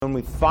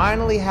When we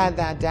finally had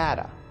that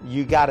data,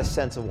 you got a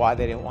sense of why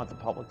they didn't want the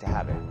public to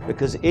have it.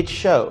 Because it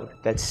showed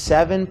that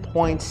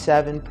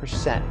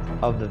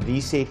 7.7% of the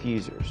V-Safe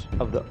users,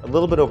 of the a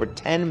little bit over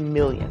 10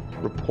 million,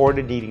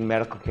 reported needing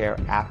medical care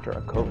after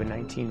a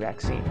COVID-19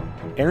 vaccine.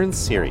 Aaron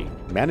Siri,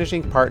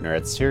 managing partner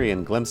at Siri &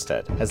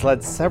 Glimstead, has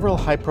led several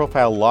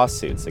high-profile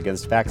lawsuits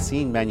against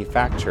vaccine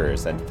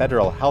manufacturers and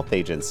federal health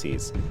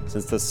agencies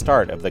since the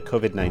start of the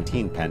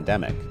COVID-19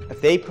 pandemic.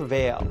 If they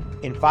prevail,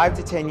 in 5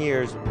 to 10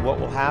 years, what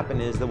will happen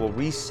is they will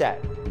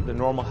reset the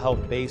normal health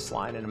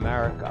baseline in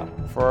America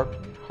for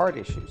heart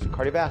issues,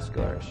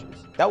 cardiovascular issues.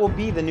 That will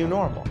be the new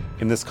normal.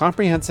 In this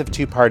comprehensive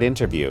two-part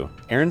interview,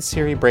 Aaron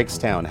Siri breaks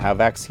down how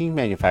vaccine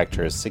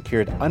manufacturers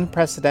secured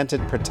unprecedented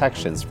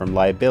protections from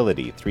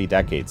liability 3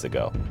 decades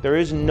ago. There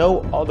is no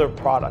other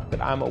product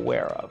that I'm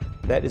aware of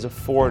that is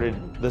afforded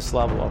this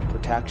level of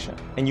protection.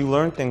 And you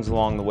learn things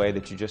along the way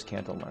that you just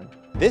can't unlearn.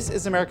 This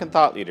is American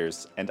Thought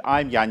Leaders, and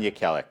I'm Jan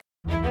Jekielek.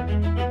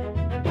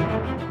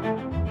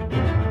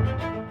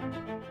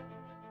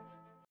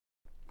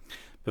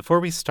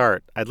 Before we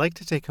start, I'd like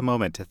to take a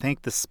moment to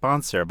thank the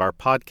sponsor of our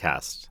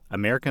podcast,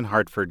 American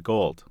Hartford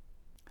Gold.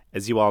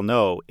 As you all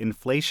know,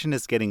 inflation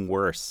is getting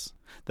worse.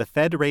 The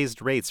Fed raised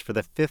rates for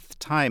the 5th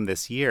time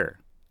this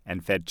year,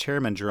 and Fed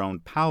Chairman Jerome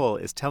Powell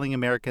is telling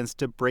Americans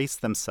to brace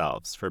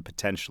themselves for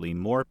potentially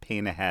more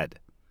pain ahead.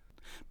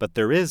 But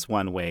there is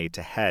one way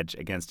to hedge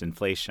against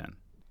inflation.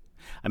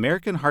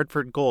 American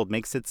Hartford Gold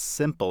makes it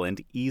simple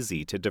and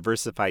easy to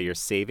diversify your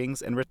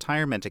savings and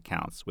retirement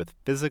accounts with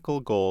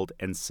physical gold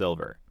and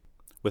silver.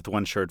 With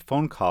one short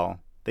phone call,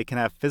 they can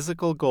have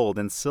physical gold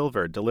and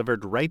silver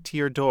delivered right to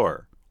your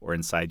door or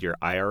inside your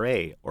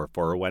IRA or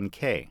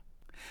 401k.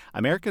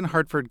 American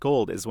Hartford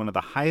Gold is one of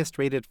the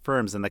highest-rated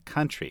firms in the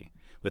country,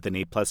 with an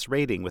A-plus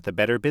rating with the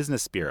Better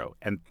Business Bureau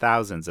and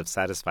thousands of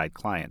satisfied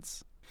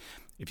clients.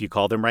 If you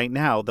call them right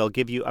now, they'll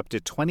give you up to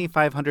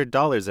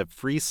 $2,500 of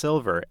free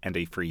silver and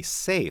a free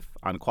safe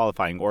on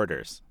qualifying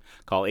orders.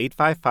 Call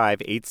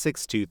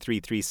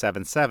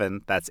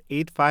 855-862-3377, that's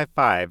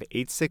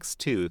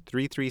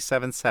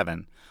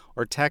 855-862-3377,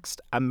 or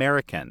text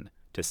AMERICAN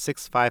to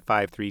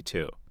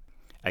 65532.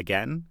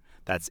 Again,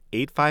 that's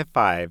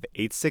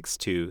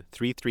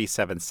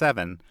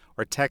 855-862-3377,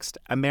 or text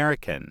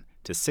AMERICAN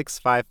to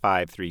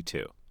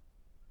 65532.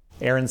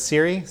 Aaron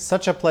Siri,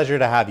 such a pleasure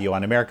to have you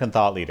on American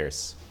Thought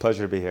Leaders.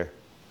 Pleasure to be here.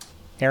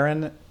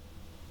 Aaron,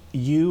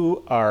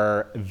 you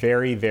are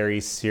very,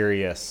 very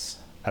serious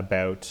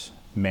about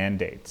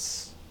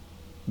mandates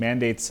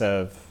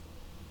of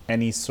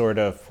any sort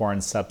of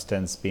foreign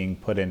substance being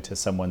put into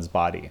someone's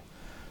body.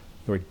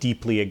 You're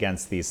deeply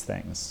against these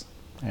things,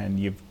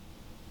 and you've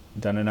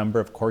done a number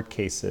of court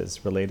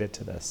cases related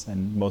to this,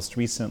 and most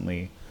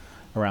recently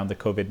around the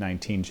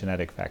COVID-19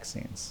 genetic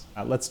vaccines.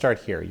 Let's start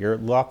here. Your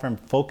law firm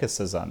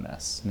focuses on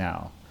this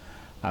now.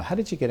 How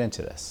did you get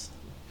into this?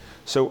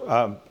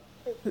 So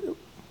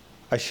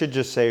I should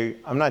just say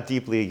I'm not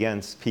deeply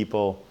against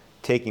people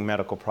taking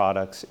medical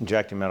products,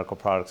 injecting medical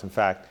products. In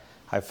fact,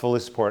 I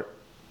fully support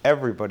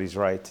everybody's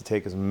right to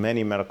take as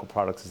many medical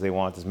products as they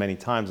want, as many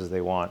times as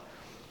they want.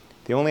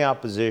 The only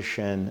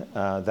opposition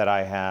that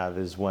I have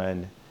is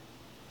when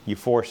you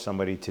force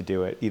somebody to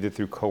do it, either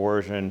through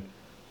coercion,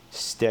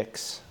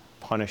 sticks,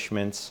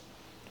 punishments,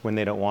 when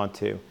they don't want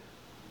to.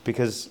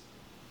 Because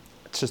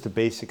it's just a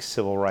basic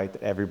civil right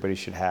that everybody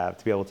should have,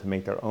 to be able to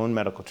make their own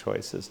medical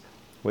choices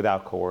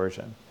without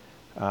coercion.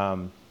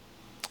 In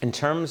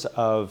terms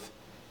of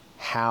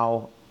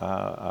how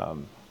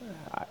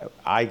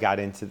I got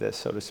into this,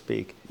 so to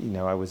speak.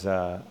 I was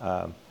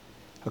a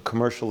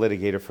commercial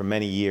litigator for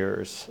many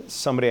years.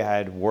 Somebody I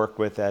had worked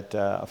with at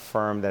a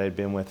firm that I'd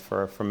been with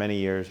for many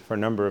years, for a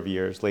number of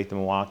years,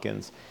 Latham &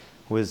 Watkins,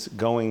 was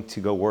going to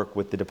go work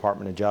with the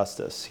Department of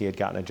Justice. He had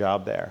gotten a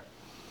job there.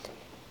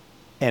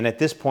 And at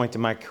this point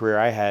in my career,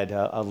 I had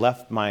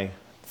left my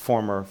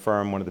former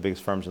firm, one of the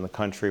biggest firms in the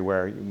country,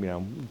 where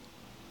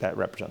that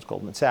represents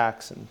Goldman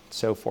Sachs and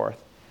so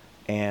forth.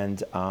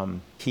 And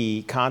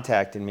he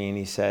contacted me and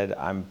he said,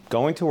 I'm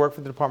going to work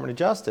for the Department of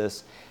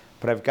Justice,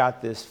 but I've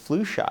got this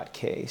flu shot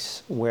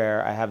case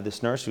where I have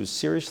this nurse who's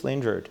seriously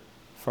injured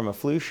from a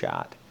flu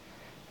shot.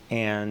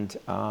 And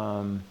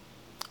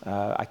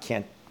I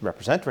can't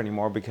represent her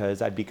anymore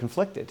because I'd be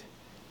conflicted,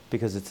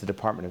 because it's the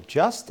Department of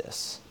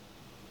Justice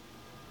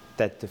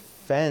that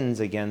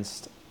defends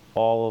against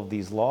all of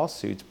these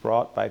lawsuits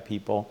brought by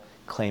people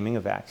claiming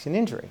a vaccine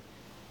injury.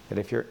 That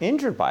if you're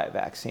injured by a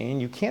vaccine,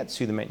 you can't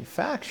sue the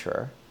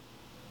manufacturer.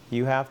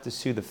 You have to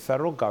sue the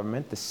federal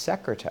government, the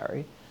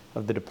secretary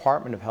of the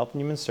Department of Health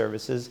and Human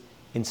Services,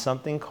 in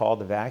something called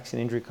the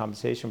Vaccine Injury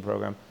Compensation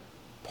Program,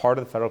 part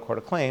of the Federal Court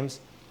of Claims.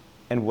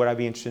 And would I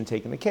be interested in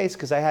taking the case?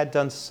 Because I had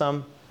done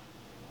some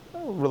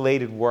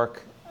related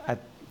work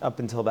up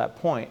until that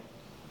point.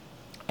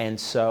 And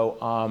so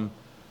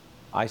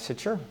I said,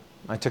 sure.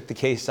 I took the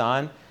case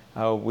on.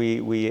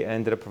 We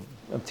ended up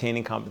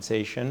obtaining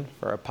compensation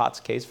for a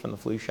POTS case from the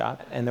flu shot.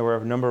 And there were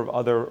a number of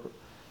other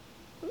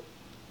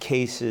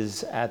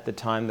cases at the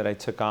time that I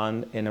took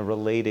on in a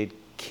related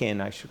kin,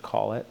 I should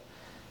call it.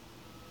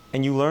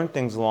 And you learn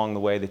things along the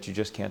way that you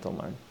just can't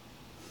unlearn.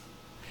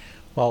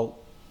 Well,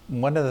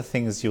 one of the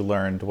things you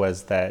learned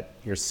was that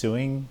you're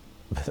suing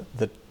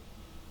the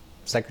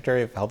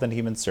Secretary of Health and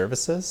Human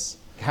Services.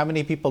 How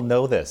many people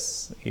know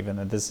this, even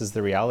that this is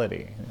the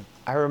reality?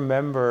 I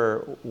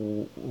remember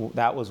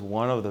that was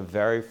one of the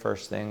very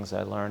first things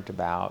I learned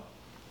about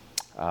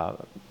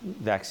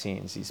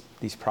vaccines,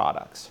 these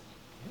products.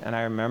 And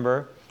I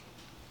remember,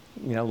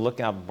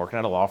 I'm working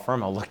at a law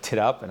firm, I looked it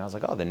up and I was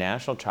like, oh, the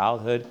National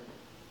Childhood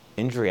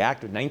Injury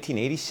Act of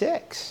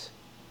 1986.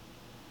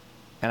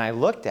 And I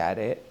looked at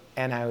it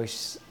and I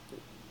was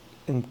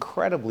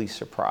incredibly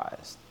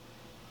surprised.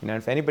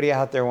 If anybody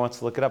out there wants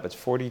to look it up, it's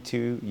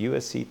 42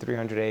 USC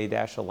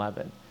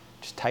 300A-11.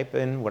 Just type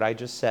in what I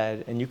just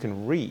said and you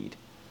can read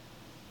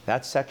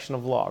that section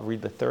of law.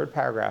 Read the third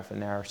paragraph in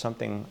there or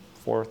something,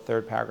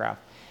 third paragraph.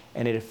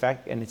 And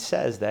it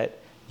says that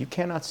you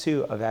cannot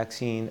sue a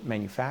vaccine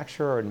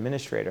manufacturer or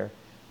administrator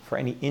for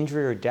any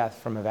injury or death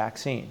from a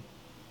vaccine.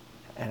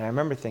 And I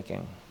remember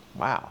thinking,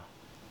 wow,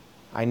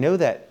 I know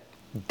that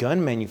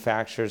gun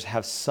manufacturers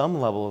have some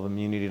level of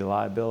immunity to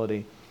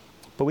liability,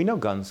 but we know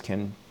guns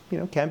can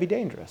be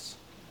dangerous.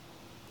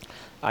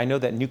 I know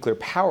that nuclear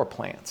power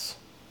plants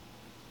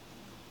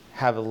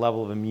have a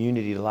level of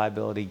immunity to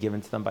liability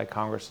given to them by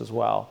Congress as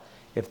well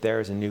if there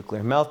is a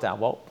nuclear meltdown.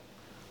 Well,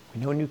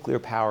 we know nuclear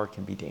power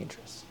can be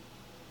dangerous.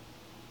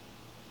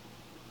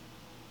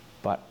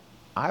 But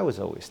I was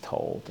always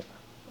told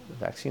the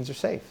vaccines are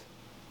safe.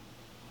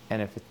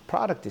 And if a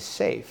product is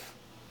safe,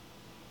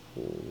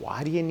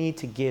 why do you need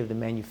to give the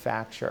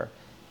manufacturer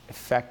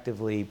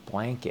effectively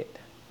blanket,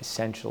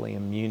 essentially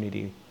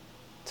immunity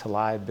to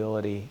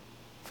liability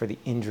for the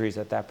injuries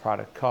that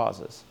product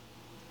causes?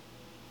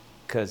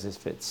 Because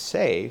if it's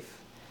safe,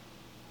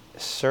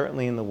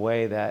 certainly in the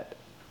way that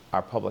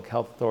our public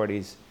health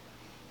authorities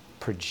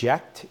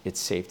project it's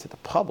safe to the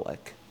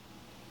public,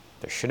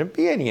 there shouldn't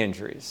be any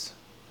injuries.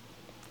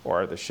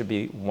 Or there should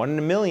be 1 in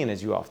a million,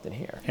 as you often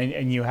hear.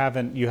 And you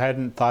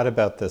hadn't thought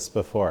about this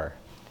before?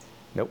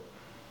 Nope.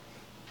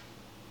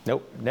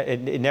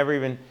 It never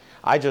even,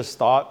 I just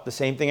thought the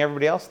same thing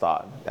everybody else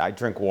thought. I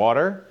drink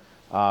water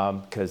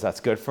because that's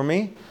good for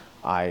me.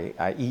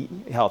 I eat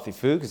healthy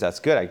food because that's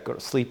good. I go to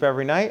sleep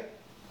every night.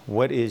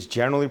 What is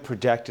generally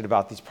projected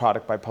about these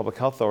products by public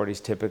health authorities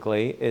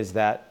typically is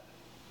that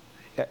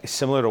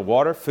similar to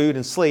water, food,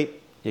 and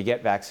sleep, you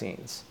get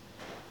vaccines.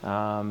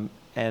 But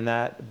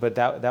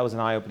that was an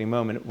eye-opening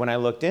moment. When I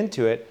looked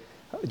into it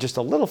just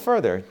a little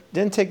further,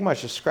 didn't take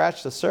much, just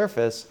scratched the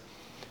surface.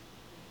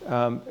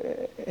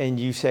 And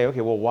you say,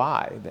 okay, well,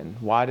 why then?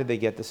 Why did they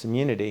get this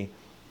immunity?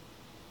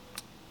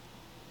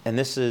 And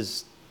this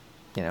is,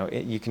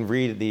 you can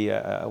read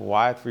the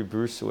Wyeth v.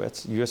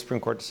 Brusiewicz, U.S. Supreme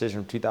Court decision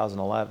of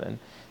 2011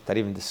 that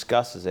even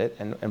discusses it.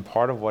 And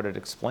part of what it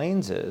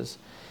explains is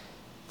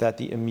that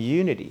the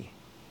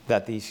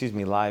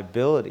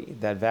liability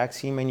that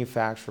vaccine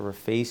manufacturers were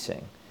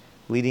facing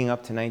leading up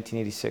to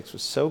 1986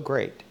 was so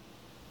great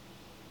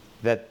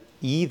that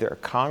either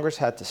Congress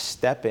had to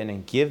step in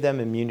and give them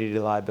immunity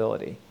to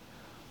liability,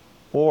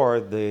 or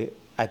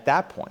at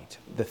that point,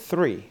 the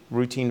 3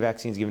 routine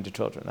vaccines given to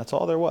children. That's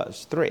all there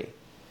was, 3.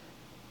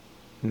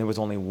 And there was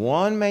only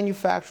 1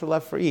 manufacturer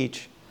left for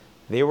each.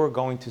 They were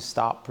going to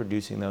stop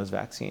producing those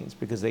vaccines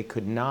because they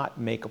could not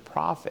make a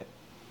profit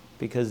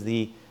because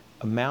the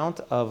amount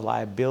of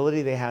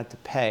liability they had to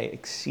pay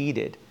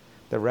exceeded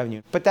the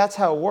revenue. But that's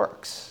how it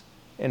works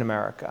in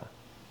America.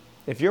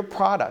 If your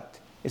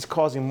product is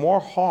causing more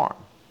harm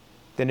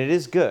than it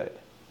is good,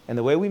 and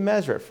the way we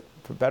measure it,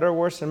 for better or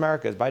worse in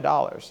America, is by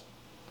dollars,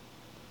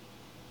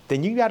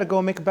 then you got to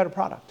go make a better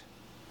product.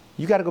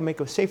 You got to go make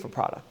a safer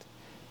product.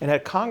 And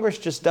had Congress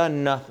just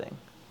done nothing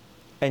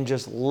and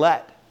just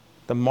let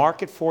the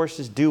market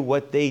forces do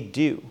what they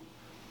do,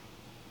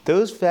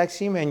 those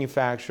vaccine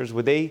manufacturers,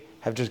 would they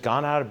have just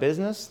gone out of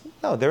business?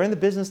 No, they're in the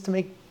business to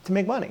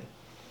make money.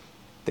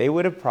 They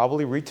would have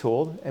probably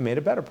retooled and made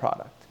a better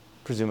product,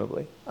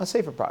 presumably, a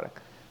safer product.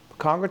 But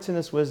Congress in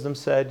its wisdom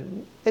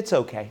said, it's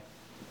okay.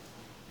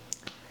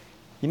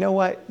 You know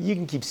what? You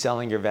can keep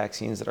selling your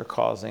vaccines that are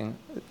causing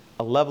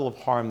a level of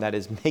harm that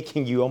is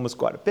making you almost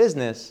go out of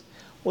business.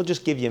 We'll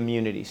just give you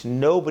immunity so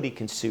nobody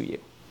can sue you.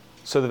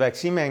 So the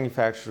vaccine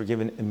manufacturers were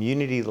given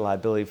immunity to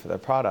liability for their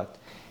product.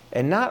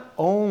 And not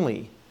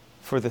only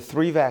for the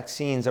 3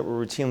 vaccines that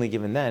were routinely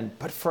given then,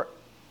 but for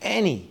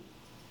any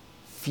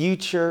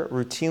future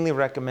routinely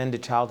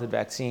recommended childhood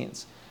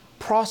vaccines,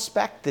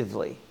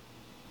 prospectively.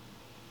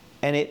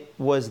 And it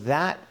was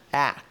that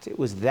act, it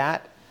was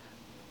that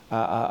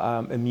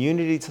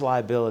immunity to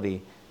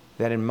liability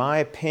that, in my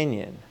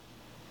opinion,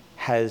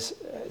 has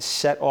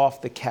set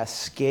off the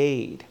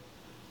cascade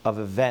of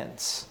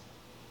events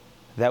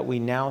that we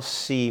now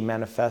see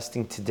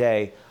manifesting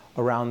today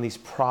around these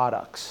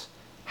products,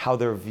 how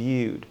they're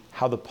viewed,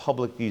 how the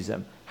public views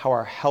them, how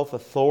our health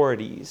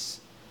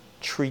authorities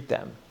treat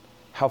them,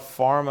 how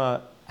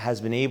pharma has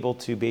been able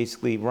to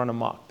basically run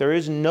amok. There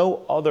is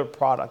no other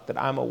product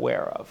that I'm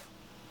aware of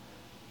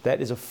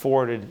that is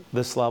afforded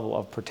this level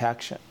of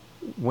protection.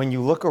 When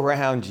you look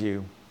around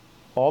you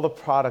all the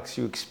products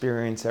you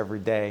experience every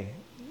day,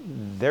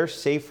 they're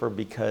safer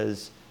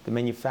because the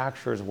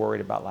manufacturer is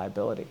worried about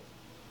liability.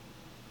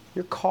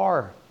 Your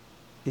car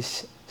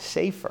is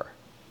safer,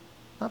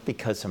 not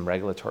because some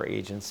regulatory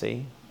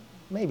agency,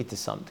 maybe to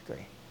some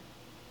degree.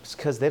 It's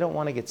because they don't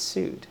want to get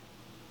sued.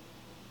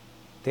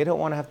 They don't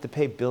want to have to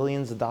pay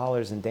billions of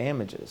dollars in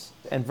damages.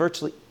 And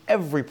virtually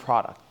every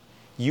product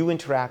you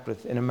interact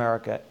with in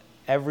America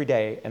every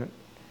day, and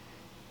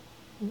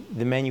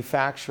the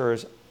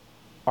manufacturers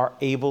are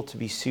able to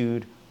be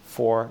sued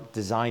for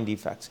design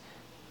defects,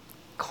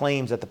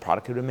 claims that the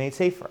product could have been made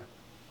safer,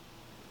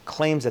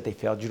 claims that they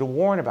failed you to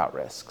warn about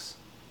risks.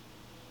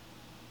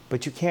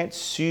 But you can't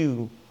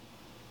sue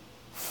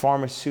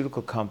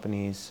pharmaceutical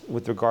companies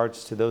with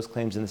regards to those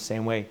claims in the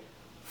same way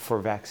for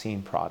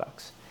vaccine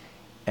products.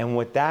 And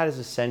what that has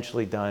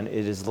essentially done,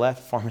 it has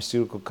left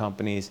pharmaceutical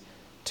companies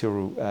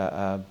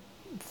to,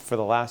 for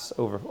the last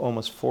over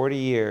almost 40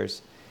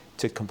 years,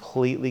 to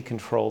completely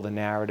control the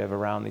narrative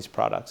around these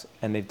products.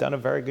 And they've done a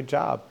very good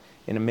job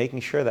in making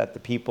sure that the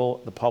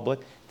people, the public,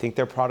 think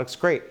their product's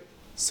great.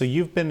 So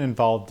you've been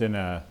involved in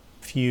a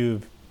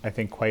few, I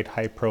think, quite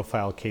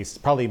high-profile cases,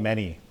 probably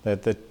many.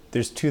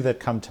 There's two that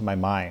come to my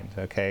mind,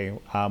 okay?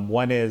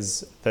 One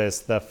is the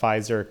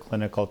Pfizer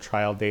clinical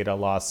trial data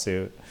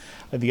lawsuit.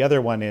 The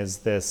other one is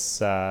this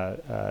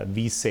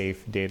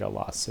vSafe data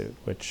lawsuit,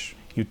 which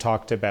you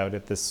talked about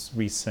at this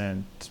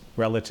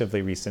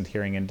relatively recent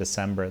hearing in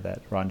December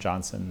that Ron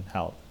Johnson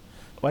held.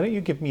 Why don't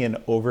you give me an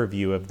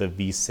overview of the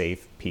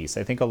vSafe piece?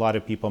 I think a lot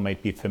of people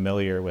might be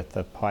familiar with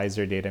the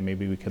Pfizer data.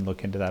 Maybe we can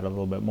look into that a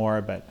little bit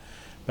more, but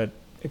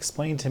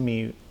explain to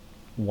me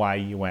why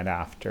you went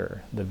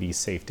after the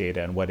vSafe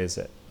data and what is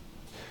it?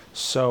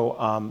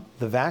 So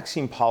the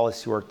vaccine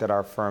policy work that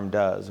our firm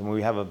does, and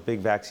we have a big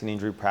vaccine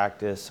injury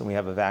practice and we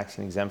have a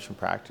vaccine exemption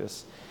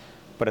practice,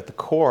 but at the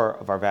core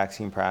of our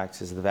vaccine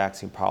practice is the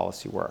vaccine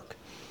policy work.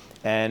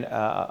 And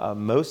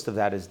most of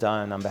that is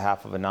done on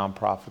behalf of a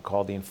nonprofit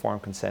called the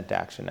Informed Consent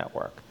Action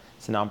Network.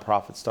 It's a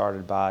nonprofit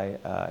started by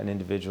an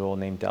individual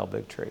named Del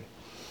Bigtree.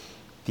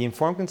 The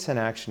Informed Consent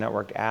Action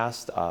Network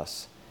asked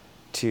us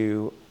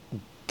to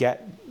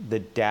get the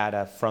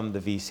data from the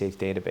vSafe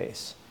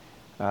database.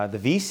 The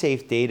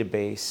vSafe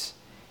database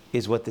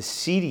is what the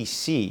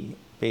CDC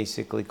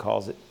basically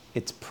calls it,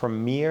 its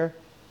premier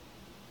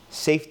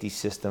safety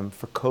system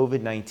for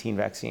COVID-19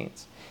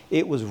 vaccines.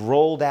 It was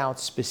rolled out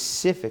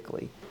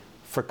specifically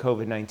for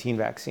COVID-19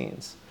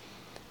 vaccines.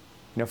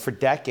 You know, for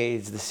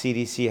decades, the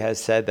CDC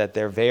has said that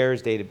their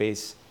VAERS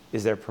database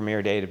is their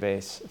premier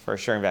database for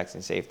assuring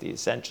vaccine safety,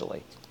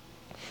 essentially.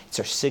 It's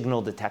their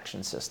signal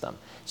detection system.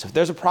 So if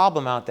there's a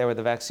problem out there with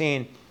the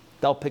vaccine,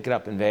 they'll pick it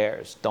up in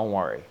VAERS, don't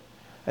worry.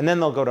 And then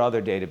they'll go to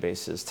other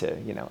databases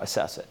to,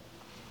 assess it.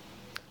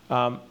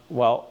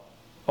 Well,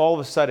 all of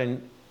a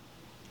sudden,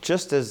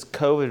 just as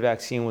COVID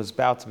vaccine was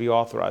about to be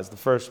authorized, the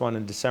first one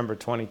in December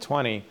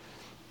 2020,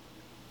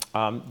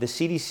 the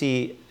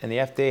CDC and the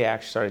FDA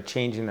actually started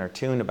changing their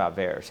tune about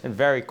VAERS and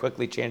very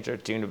quickly changed their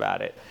tune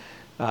about it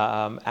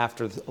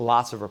after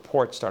lots of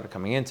reports started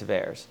coming into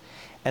VAERS.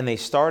 And they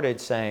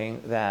started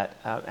saying that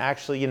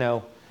actually,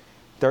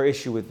 their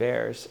issue with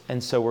VAERS,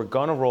 and so we're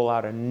going to roll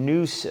out a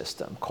new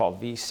system called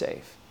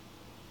vSafe.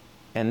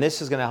 And this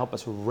is going to help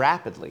us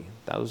rapidly,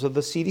 those are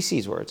the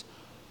CDC's words,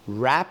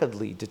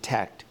 rapidly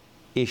detect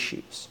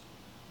issues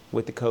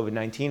with the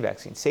COVID-19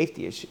 vaccine,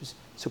 safety issues,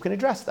 so we can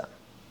address them.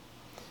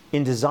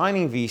 In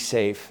designing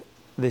vSafe,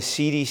 the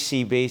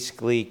CDC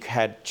basically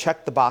had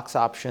checked the box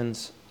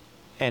options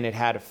and it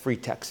had a free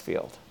text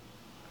field.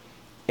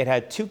 It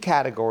had two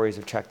categories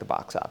of check the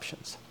box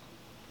options.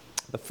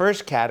 The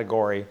first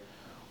category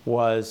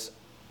was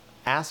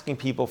asking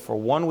people for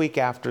 1 week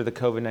after the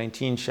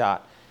COVID-19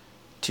 shot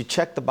to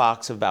check the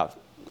box of about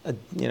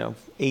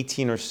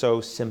 18 or so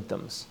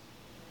symptoms,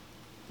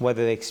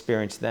 whether they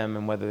experienced them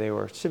and whether they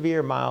were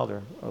severe, mild,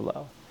 or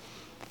low.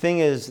 The thing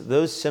is,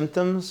 those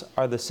symptoms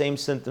are the same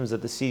symptoms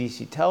that the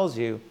CDC tells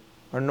you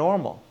are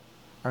normal,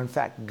 are in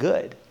fact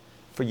good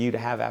for you to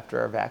have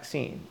after a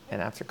vaccine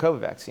and after COVID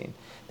vaccine.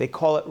 They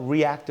call it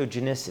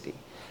reactogenicity.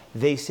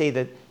 They say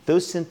that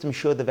those symptoms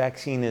show the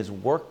vaccine is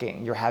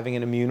working. You're having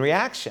an immune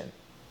reaction,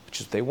 which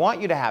is what they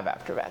want you to have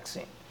after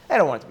vaccine. They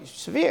don't want it to be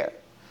severe,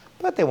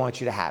 but they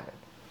want you to have it.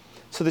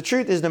 So the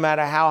truth is, no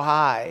matter how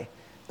high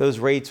those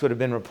rates would have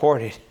been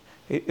reported,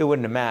 it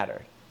wouldn't have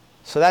mattered.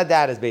 So that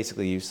data is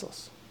basically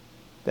useless.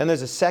 Then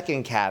there's a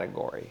second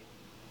category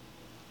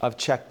of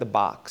check the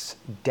box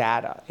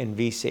data in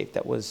vSafe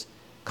that was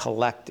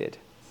collected.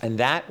 And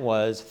that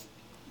was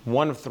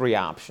one of three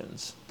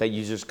options that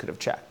users could have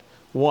checked.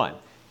 One,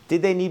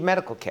 did they need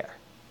medical care?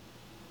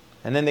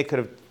 And then they could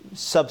have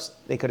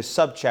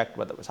sub-checked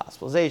whether it was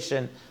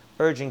hospitalization,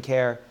 urgent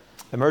care,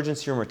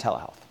 emergency room, or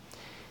telehealth.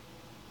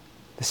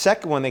 The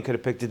second one they could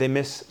have picked, did they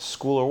miss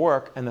school or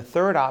work? And the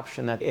third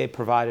option that it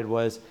provided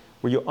was,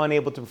 were you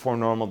unable to perform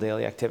normal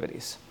daily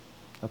activities?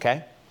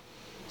 Okay?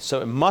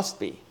 So it must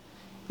be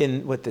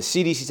in what the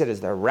CDC said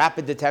is their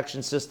rapid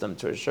detection system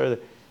to assure the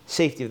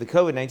safety of the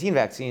COVID-19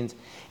 vaccines.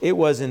 It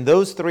was in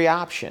those three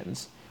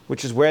options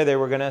which is where they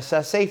were going to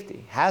assess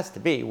safety. Has to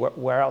be.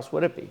 Where else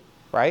would it be,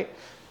 right?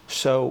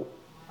 So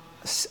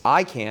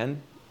ICANN,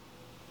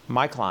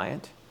 my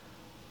client,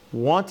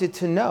 wanted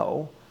to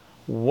know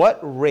what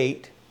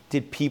rate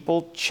did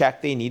people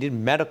check they needed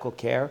medical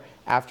care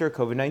after a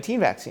COVID-19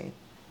 vaccine,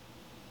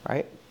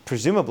 right?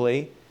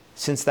 Presumably,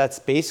 since that's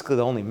basically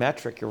the only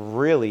metric you're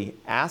really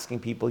asking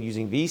people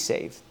using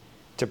vSafe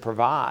to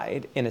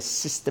provide in a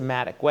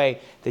systematic way,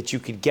 that you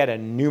could get a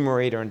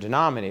numerator and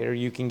denominator.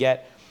 You can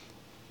get,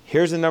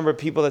 here's the number of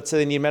people that say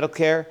they need medical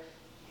care,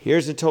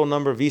 here's the total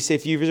number of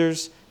vSafe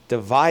users,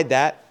 divide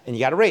that, and you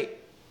got a rate.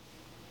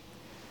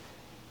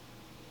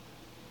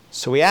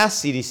 So we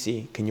asked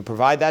CDC, can you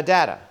provide that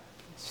data?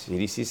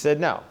 CDC said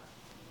no.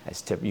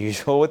 As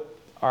usual with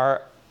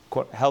our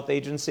health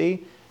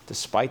agency,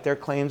 despite their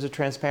claims of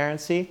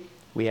transparency,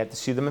 we had to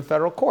sue them in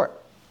federal court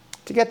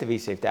to get the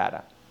vSafe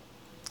data.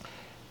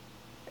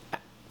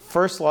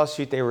 First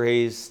lawsuit, they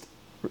raised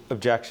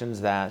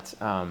objections that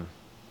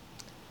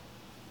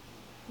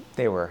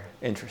they were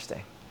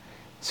interesting.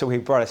 So we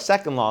brought a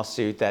second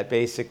lawsuit that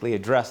basically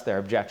addressed their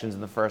objections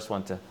in the first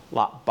one to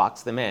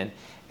box them in.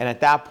 And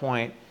at that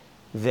point,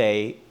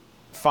 they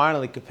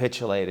finally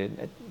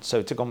capitulated. So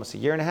it took almost a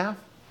year and a half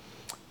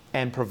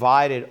and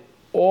provided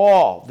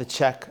all the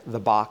check the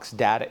box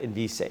data in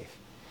vSafe.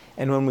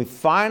 And when we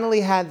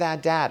finally had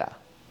that data,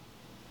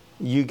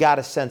 you got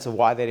a sense of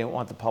why they didn't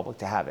want the public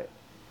to have it.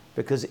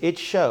 Because it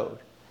showed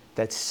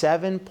that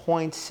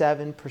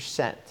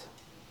 7.7%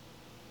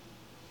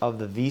 of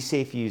the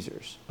vSafe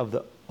users, of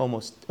the a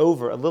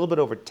little bit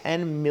over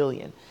 10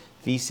 million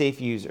vSafe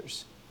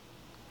users,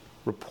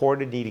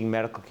 reported needing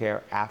medical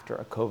care after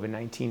a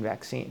COVID-19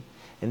 vaccine.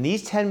 And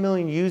these 10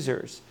 million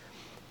users,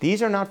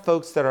 these are not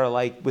folks that are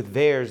like with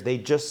VAERS, they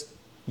just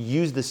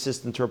use the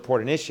system to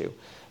report an issue.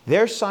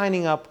 They're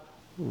signing up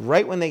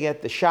right when they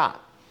get the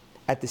shot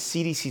at the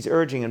CDC's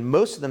urging, and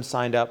most of them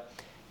signed up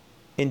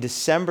in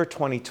December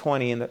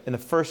 2020 in the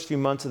first few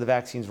months of the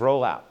vaccine's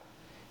rollout.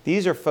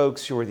 These are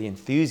folks who are the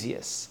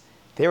enthusiasts.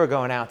 They were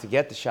going out to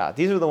get the shot.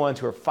 These are the ones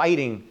who are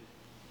fighting,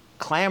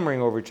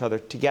 clamoring over each other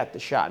to get the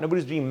shot.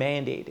 Nobody's being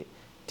mandated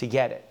to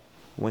get it.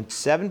 When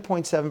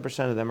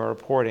 7.7% of them are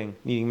reporting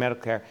needing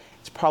medical care,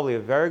 it's probably a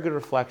very good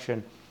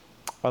reflection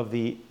of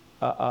the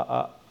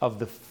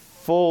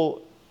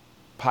full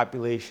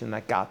population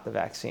that got the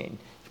vaccine.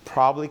 You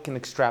probably can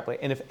extrapolate.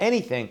 And if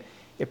anything,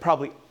 it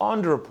probably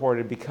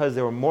underreported because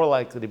they were more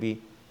likely to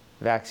be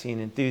vaccine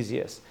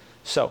enthusiasts.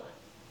 So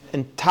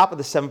on top of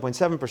the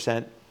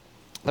 7.7%,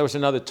 there was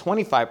another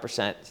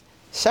 25%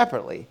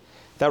 separately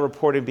that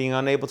reported being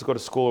unable to go to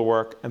school or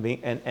work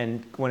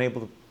and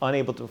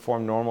unable to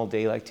perform normal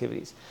daily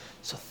activities.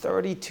 So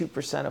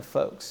 32% of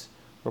folks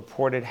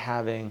reported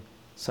having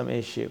some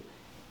issue.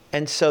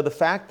 And so the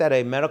fact that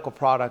a medical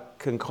product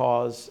can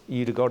cause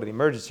you to go to the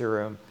emergency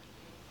room,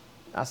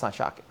 that's not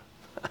shocking.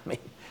 I mean,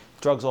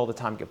 drugs all the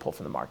time get pulled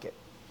from the market.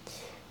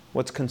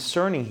 What's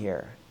concerning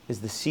here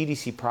is the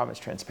CDC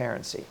promised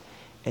transparency.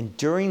 And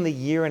during the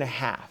year and a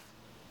half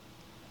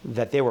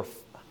that they were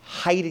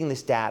hiding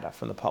this data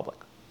from the public,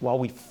 while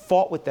we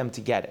fought with them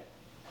to get it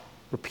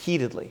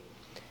repeatedly,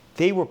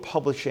 they were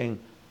publishing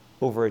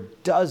over a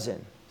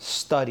dozen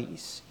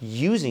studies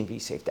using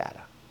vSafe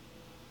data,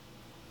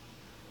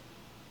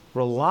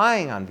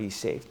 relying on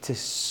vSafe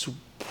to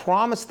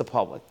promise the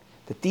public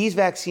that these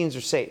vaccines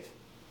are safe.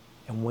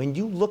 And when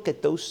you look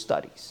at those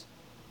studies,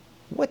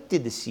 what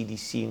did the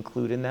CDC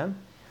include in them?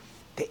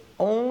 They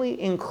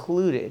only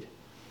included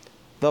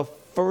the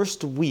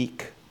first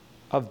week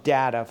of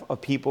data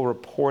of people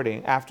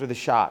reporting after the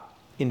shot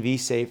in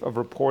vSafe of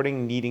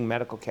reporting needing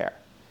medical care.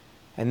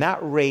 And that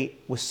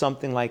rate was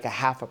something like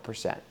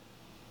 0.5%.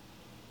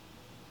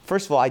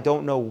 First of all, I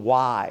don't know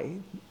why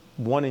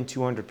 1 in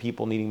 200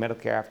 people needing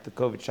medical care after the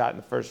COVID shot in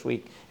the first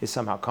week is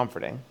somehow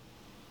comforting.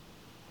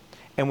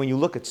 And when you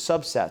look at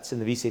subsets in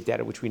the vSafe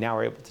data, which we now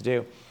are able to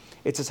do,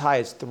 it's as high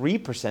as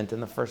 3% in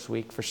the first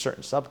week for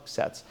certain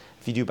subsets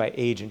if you do by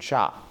age and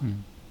shot,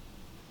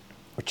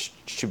 which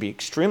should be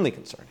extremely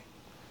concerning.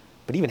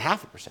 But even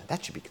 0.5%,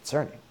 that should be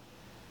concerning.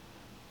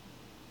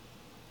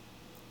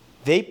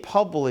 They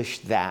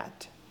published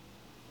that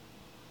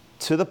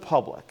to the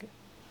public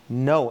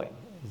knowing,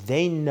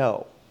 they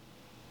know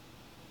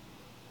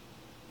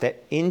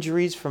that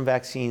injuries from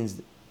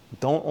vaccines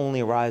don't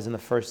only arise in the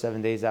first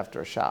 7 days after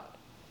a shot.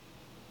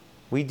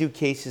 We do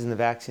cases in the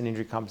Vaccine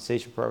Injury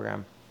Compensation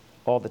Program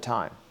all the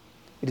time.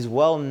 It is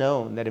well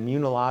known that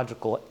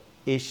immunological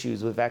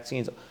issues with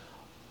vaccines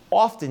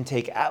often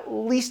take at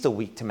least a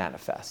week to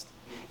manifest.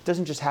 It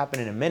doesn't just happen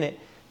in a minute.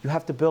 You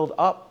have to build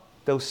up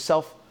those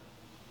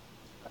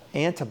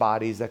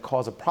self-antibodies that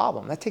cause a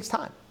problem. That takes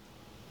time.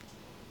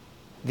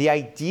 The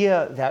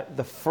idea that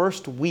the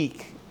first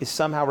week is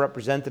somehow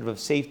representative of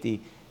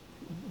safety,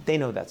 they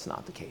know that's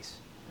not the case.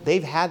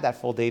 They've had that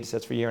full data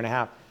sets for a year and a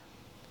half.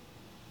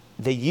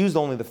 They used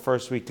only the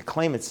first week to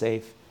claim it's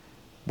safe,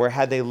 where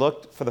had they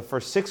looked for the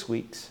first 6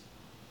 weeks,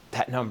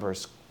 that number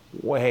is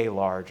way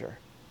larger.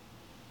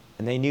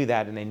 And they knew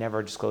that, and they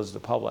never disclosed it to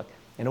the public.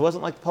 And it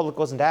wasn't like the public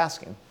wasn't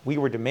asking. We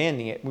were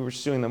demanding it. We were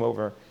suing them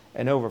over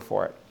and over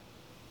for it.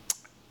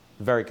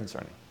 Very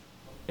concerning.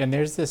 And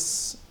there's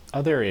this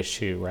other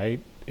issue, right?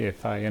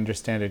 If I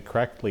understand it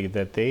correctly,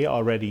 that they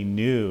already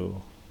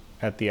knew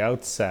at the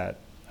outset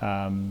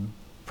from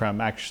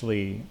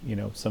actually,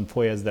 some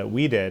FOIAs that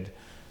we did,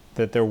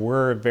 that there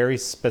were very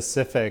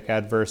specific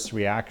adverse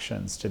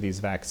reactions to these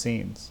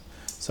vaccines.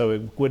 So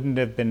it wouldn't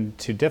have been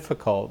too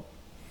difficult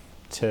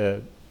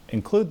to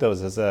include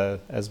those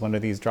as one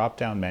of these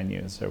drop-down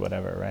menus or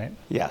whatever, right?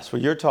 Yes,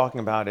 what you're talking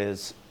about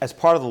is, as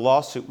part of the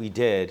lawsuit we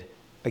did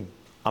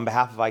on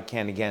behalf of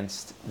ICANN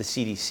against the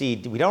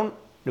CDC,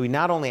 we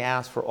not only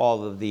asked for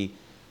all of the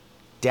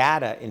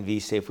data in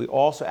vSafe, we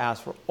also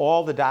asked for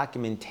all the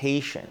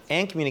documentation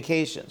and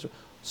communications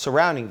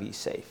surrounding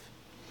vSafe.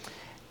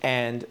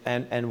 And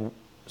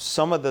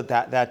some of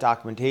that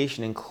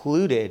documentation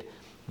included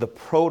the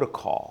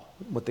protocol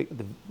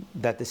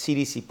that the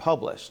CDC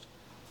published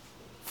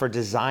for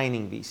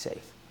designing vSafe.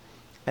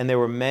 And there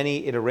were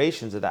many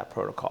iterations of that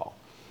protocol.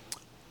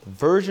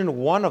 Version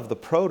 1 of the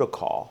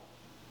protocol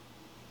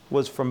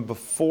was from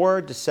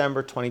before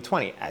December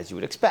 2020, as you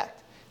would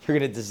expect. If you're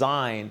going to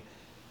design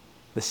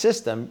the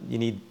system, you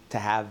need to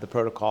have the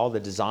protocol, the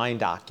design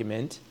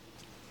document,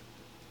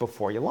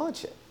 before you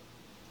launch it.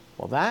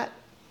 Well, that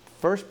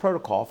first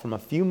protocol from a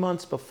few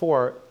months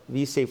before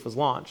vSafe was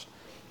launched,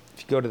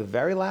 if you go to the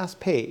very last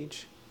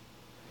page,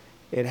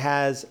 it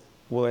has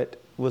what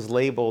was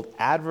labeled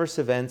adverse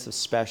events of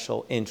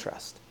special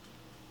interest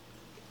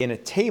in a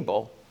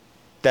table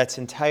that's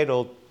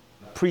entitled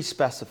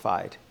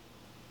pre-specified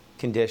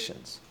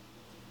conditions.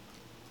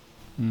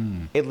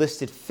 It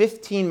listed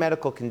 15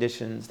 medical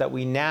conditions that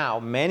we now,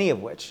 many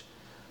of which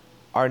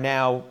are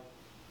now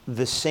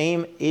the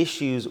same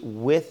issues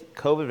with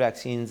COVID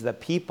vaccines that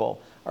people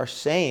are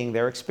saying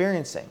they're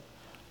experiencing.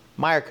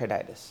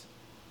 Myocarditis,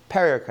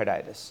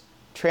 pericarditis,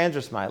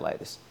 transverse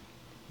myelitis.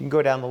 You can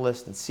go down the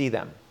list and see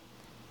them.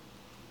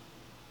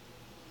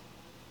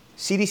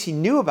 CDC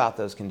knew about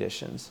those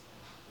conditions,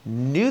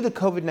 knew the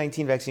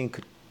COVID-19 vaccine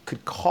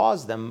could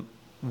cause them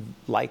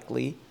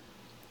likely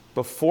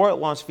before it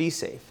launched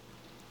vSafe.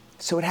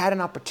 So it had an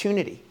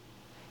opportunity.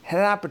 It had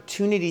an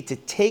opportunity to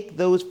take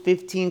those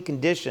 15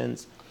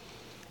 conditions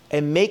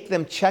and make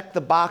them check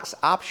the box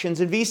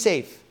options in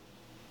vSafe.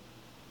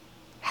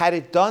 Had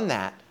it done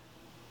that,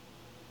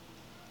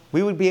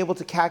 we would be able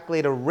to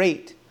calculate a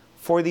rate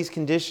for these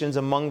conditions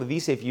among the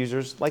vSafe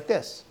users like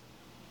this.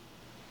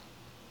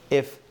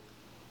 If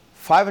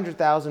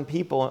 500,000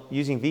 people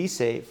using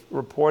vSafe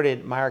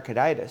reported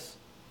myocarditis,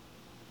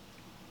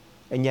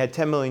 and you had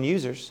 10 million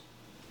users,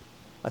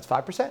 that's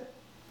 5%.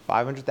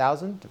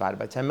 500,000 divided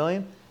by 10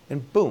 million,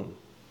 and boom,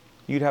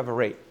 you'd have a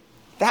rate.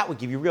 That would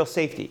give you real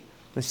safety.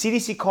 When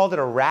CDC called it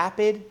a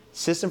rapid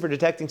system for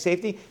detecting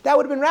safety, that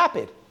would have been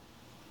rapid.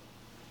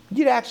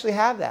 You'd actually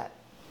have that.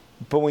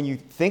 But when you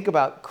think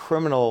about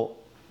criminal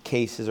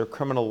cases or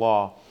criminal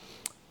law,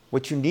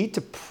 what you need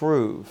to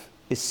prove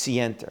is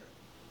scienter.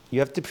 You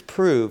have to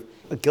prove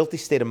a guilty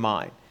state of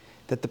mind,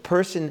 that the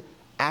person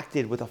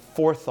acted with a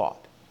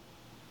forethought,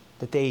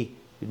 that they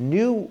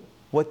knew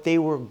what they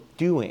were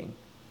doing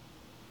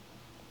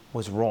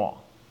was wrong.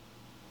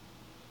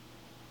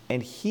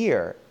 And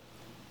here,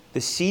 the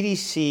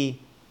CDC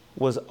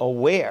was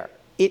aware.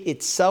 It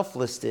itself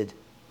listed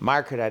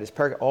myocarditis,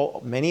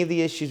 pericarditis, many of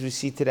the issues we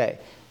see today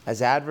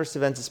as adverse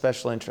events of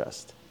special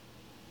interest.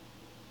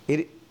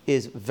 It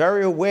is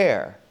very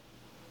aware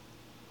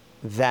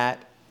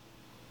that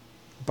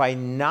by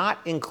not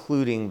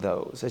including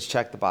those as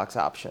check-the-box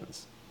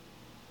options,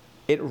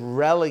 it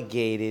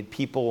relegated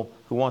people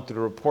who wanted to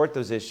report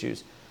those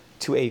issues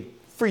to a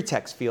free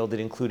text field it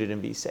included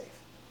in vSafe.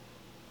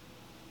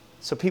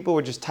 So people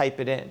would just type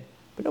it in,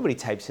 but nobody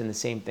types in the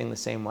same thing the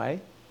same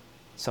way.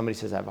 Somebody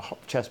says, I have a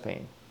chest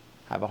pain,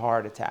 I have a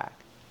heart attack,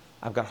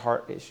 I've got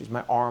heart issues,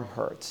 my arm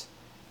hurts,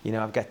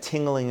 I've got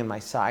tingling in my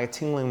side,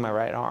 tingling in my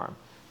right arm,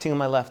 tingling in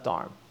my left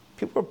arm.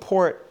 People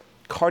report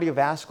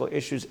cardiovascular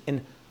issues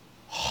in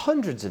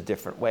hundreds of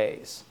different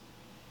ways.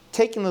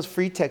 Taking those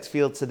free text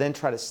fields to then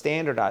try to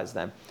standardize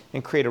them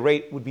and create a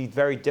rate would be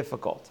very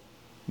difficult.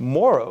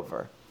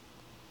 Moreover,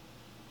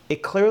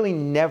 it clearly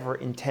never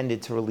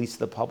intended to release to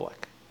the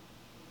public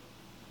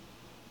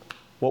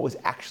what was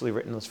actually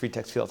written in those free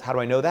text fields. How do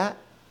I know that?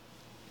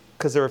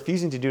 Because they're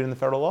refusing to do it in the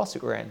federal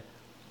lawsuit we're in.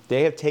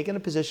 They have taken a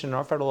position in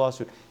our federal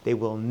lawsuit. They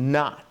will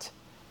not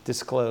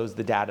disclose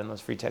the data in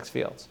those free text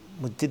fields.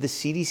 Did the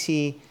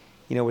CDC,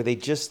 were they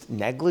just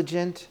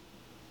negligent?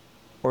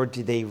 Or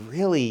did they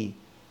really,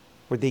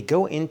 would they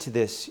go into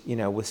this,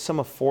 with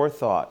some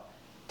forethought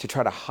to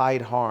try to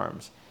hide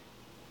harms?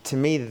 To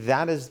me,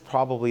 that is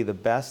probably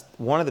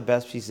one of the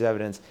best pieces of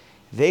evidence.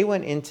 They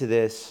went into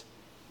this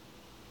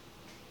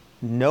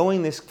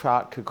knowing this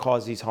could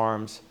cause these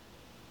harms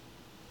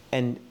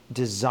and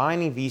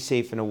designing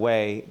vSafe in a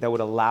way that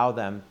would allow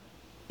them,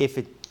 if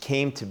it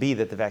came to be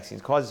that the vaccine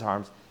causes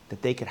harms,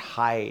 that they could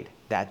hide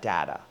that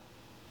data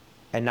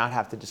and not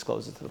have to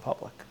disclose it to the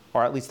public.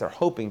 Or at least they're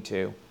hoping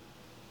to.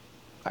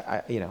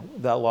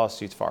 The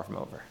lawsuit's far from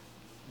over.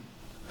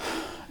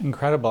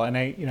 Incredible. And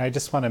I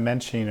just want to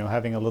mention,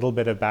 having a little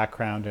bit of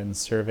background in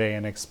survey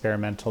and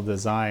experimental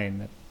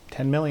design,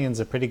 10 million is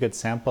a pretty good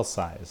sample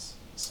size.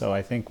 So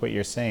I think what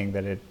you're saying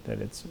that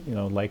it's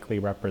likely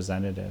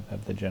representative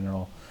of the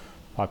general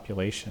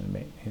population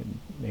it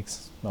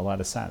makes a lot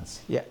of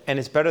sense. Yeah, and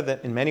it's better than,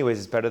 in many ways,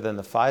 it's better than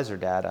the Pfizer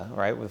data,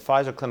 right? With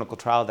Pfizer clinical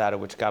trial data,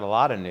 which got a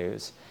lot of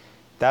news,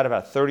 that had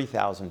about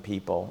 30,000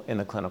 people in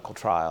the clinical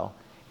trial,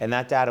 and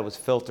that data was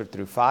filtered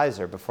through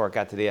Pfizer before it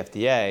got to the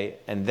FDA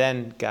and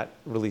then got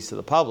released to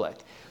the public,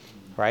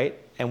 right?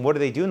 And what do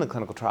they do in the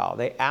clinical trial?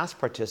 They ask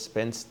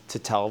participants to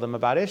tell them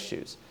about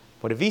issues.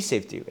 What did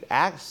vSafe do? It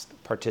asked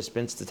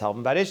participants to tell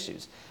them about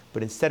issues.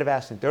 But instead of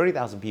asking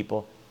 30,000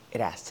 people,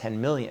 it asked 10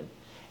 million.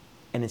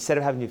 And instead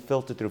of having to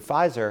filter through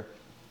Pfizer,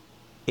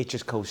 it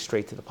just goes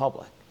straight to the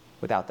public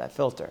without that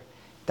filter.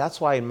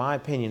 That's why, in my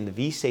opinion, the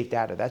vSafe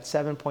data, that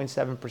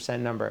 7.7%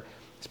 number,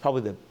 is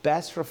probably the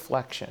best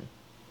reflection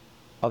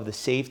of the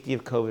safety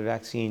of COVID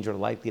vaccines you're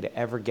likely to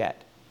ever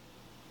get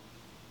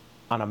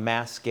on a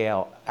mass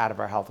scale out of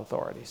our health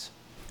authorities.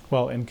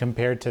 Well, and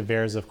compared to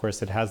VAERS, of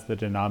course, it has the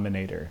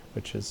denominator,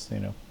 which is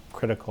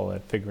critical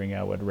at figuring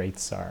out what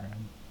rates are.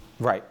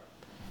 Right.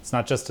 It's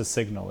not just a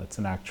signal, it's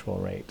an actual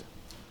rate.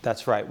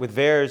 That's right. With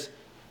VAERS,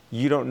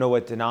 you don't know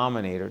what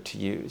denominator to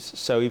use.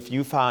 So if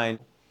you find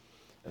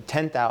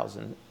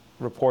 10,000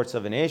 reports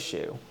of an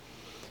issue,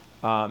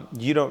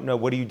 you don't know,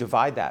 what do you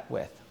divide that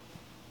with?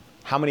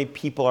 How many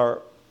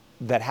people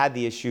that had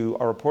the issue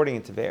are reporting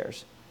it to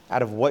VAERS?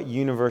 Out of what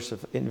universe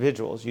of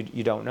individuals?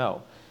 You don't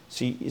know.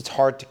 So it's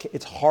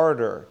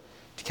harder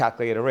to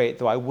calculate a rate.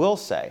 Though I will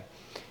say,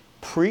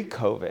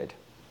 pre-COVID,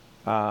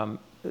 a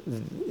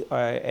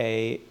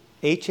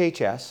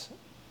HHS,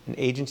 an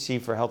Agency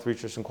for Health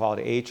Research and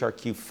Quality,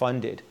 AHRQ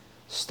funded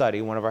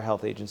study, one of our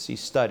health agencies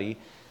study,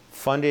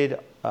 funded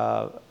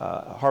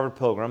Harvard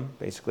Pilgrim,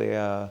 basically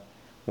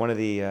one of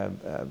the,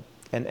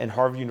 and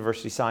Harvard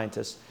University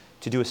scientists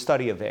to do a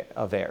study of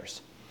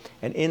VAERS.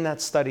 And in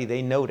that study,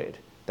 they noted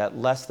that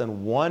less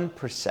than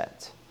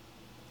 1%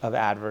 of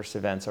adverse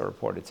events are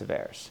reported to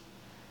VAERS.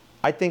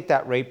 I think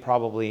that rate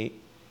probably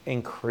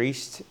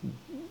increased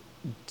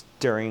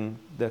during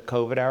the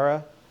COVID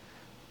era,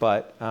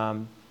 but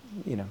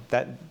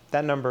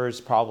that number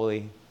is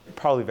probably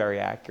very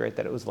accurate,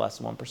 that it was less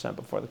than 1%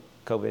 before the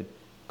COVID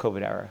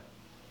era.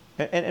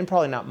 And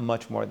probably not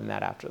much more than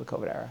that after the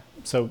COVID era.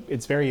 So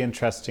it's very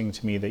interesting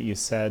to me that you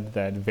said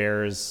that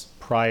VAERS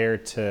prior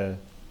to,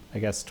 I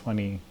guess,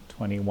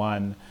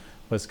 2021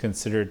 was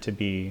considered to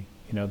be,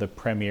 the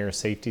premier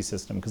safety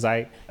system. Because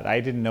I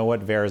didn't know what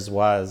VAERS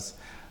was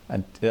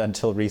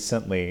until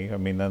recently,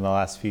 in the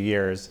last few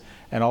years.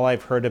 And all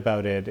I've heard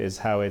about it is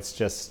how it's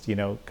just,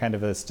 kind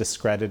of this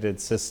discredited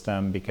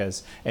system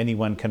because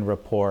anyone can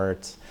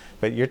report.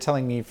 But you're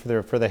telling me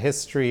for the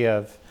history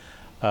of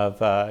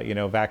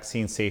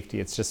vaccine safety,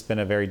 it's just been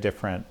a very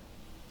different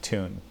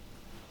tune.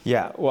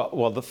 Yeah,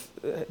 well,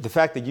 the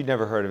fact that you'd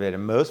never heard of it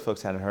and most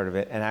folks hadn't heard of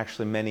it, and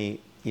actually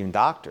many, even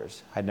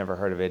doctors, had never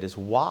heard of it, is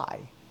why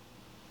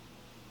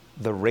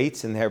the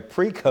rates in there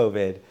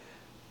pre-COVID,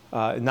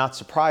 not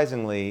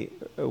surprisingly,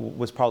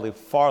 was probably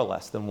far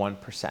less than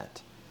 1%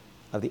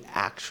 of the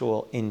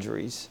actual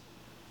injuries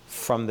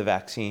from the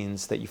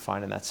vaccines that you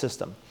find in that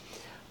system.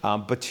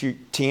 But to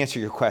answer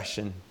your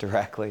question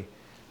directly,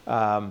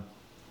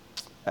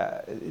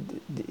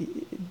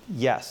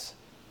 yes,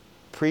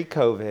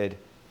 pre-COVID,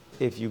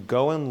 if you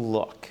go and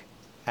look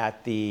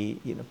at the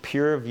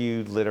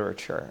peer-reviewed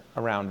literature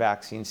around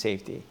vaccine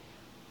safety,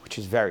 which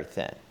is very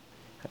thin,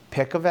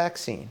 pick a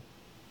vaccine,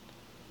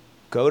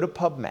 go to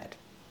PubMed,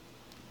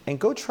 and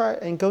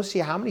go see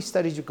how many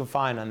studies you can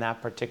find on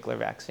that particular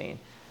vaccine.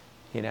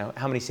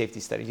 How many safety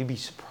studies? You'd be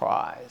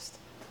surprised.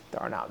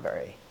 There are not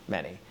very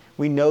many.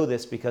 We know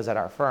this because at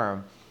our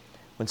firm,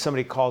 when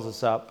somebody calls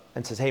us up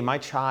and says, hey, my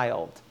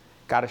child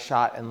got a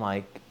shot and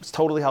was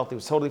totally healthy,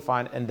 was totally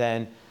fine, and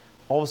then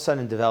all of a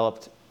sudden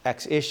developed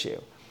X issue.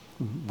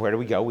 Mm-hmm. Where do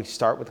we go? We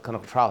start with the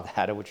clinical trial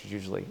data, which is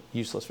usually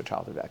useless for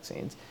childhood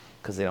vaccines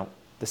because the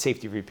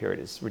safety review period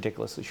is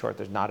ridiculously short.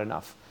 There's not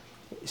enough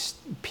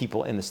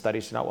people in the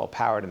studies, they're not well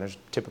powered, and there's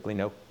typically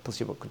no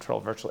placebo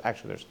control.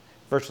 There's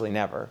virtually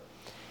never.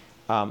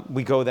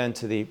 We go then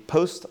to the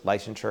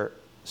post-licensure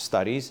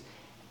studies,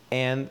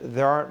 and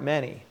there aren't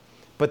many.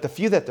 But the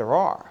few that there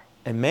are,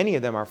 and many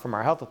of them are from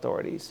our health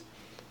authorities,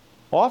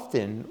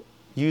 often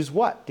use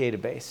what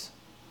database?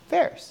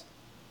 VAERS.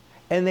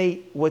 And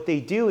what they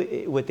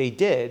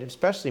did,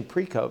 especially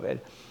pre-COVID,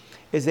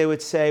 is they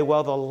would say,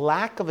 well, the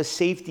lack of a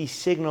safety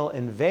signal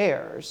in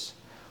VAERS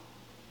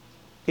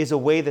is a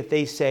way that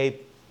they say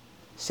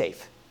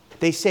safe.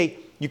 They say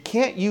you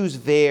can't use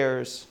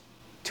VAERS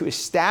to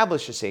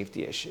establish a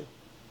safety issue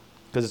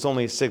because it's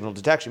only a signal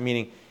detection,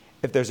 meaning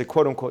if there's a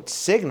quote-unquote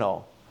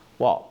signal,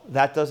 well,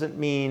 that doesn't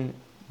mean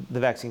the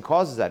vaccine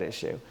causes that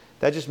issue.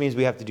 That just means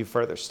we have to do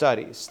further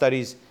studies.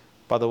 Studies,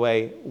 by the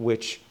way,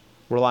 which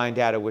rely on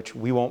data which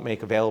we won't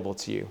make available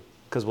to you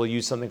because we'll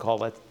use something called,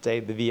 let's say,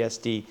 the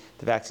VSD,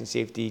 the Vaccine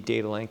Safety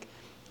Data Link,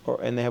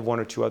 and they have one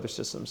or two other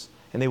systems,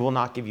 and they will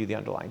not give you the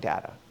underlying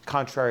data,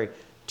 contrary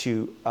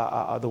to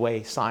the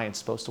way science is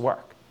supposed to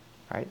work,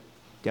 right?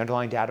 The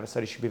underlying data of a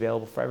study should be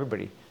available for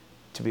everybody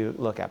to be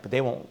look at, but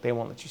they won't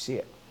let you see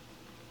it.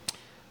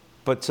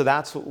 But so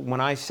that's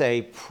when I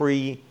say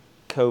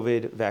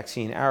pre-COVID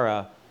vaccine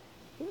era,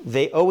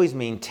 they always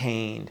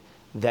maintained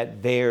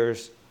that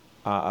VAERS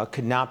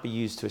could not be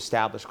used to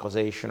establish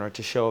causation or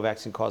to show a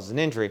vaccine causes an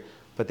injury,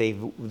 but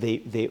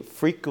they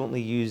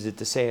frequently use it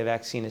to say a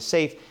vaccine is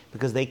safe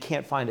because they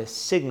can't find a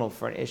signal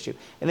for an issue.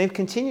 And they've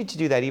continued to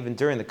do that even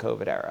during the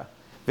COVID era.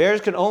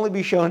 VAERS can only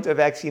be shown to a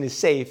vaccine is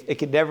safe. It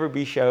can never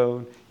be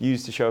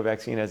used to show a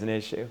vaccine as an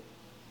issue.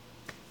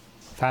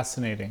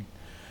 Fascinating.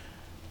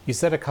 You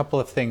said a couple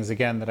of things,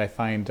 again, that I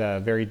find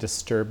very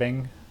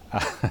disturbing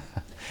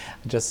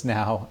just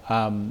now.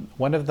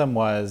 One of them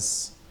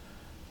was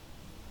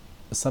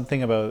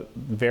something about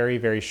very,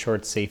 very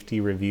short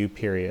safety review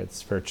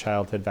periods for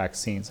childhood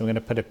vaccines. I'm going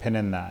to put a pin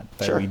in that.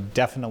 Sure. We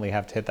definitely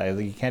have to hit that.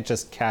 You can't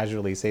just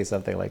casually say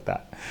something like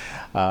that.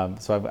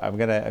 So I'm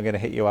gonna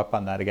hit you up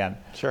on that again.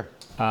 Sure.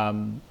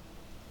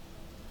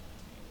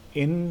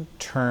 In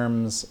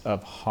terms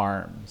of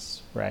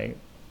harms, right?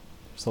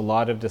 There's a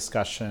lot of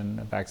discussion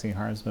of vaccine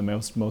harms. The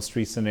most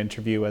recent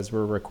interview, as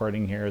we're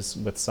recording here, is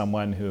with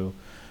someone who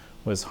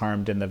was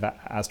harmed in the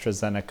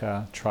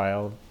AstraZeneca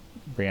trial,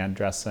 Brianne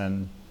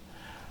Dressen,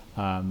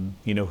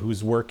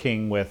 who's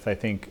working with, I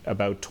think,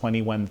 about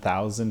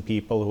 21,000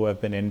 people who have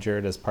been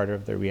injured as part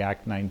of the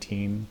React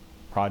 19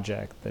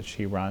 project that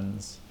she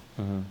runs.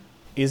 Mm-hmm.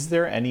 Is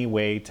there any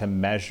way to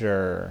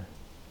measure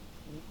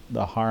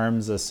the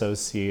harms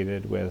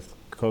associated with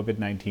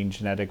COVID-19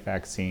 genetic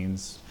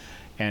vaccines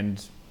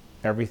and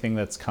everything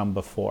that's come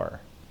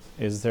before?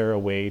 Is there a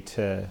way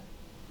to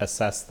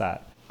assess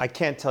that? I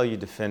can't tell you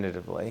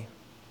definitively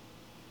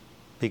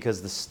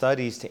because the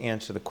studies to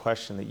answer the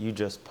question that you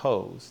just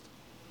posed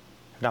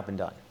have not been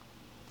done,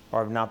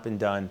 or have not been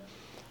done,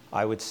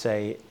 I would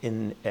say,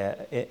 in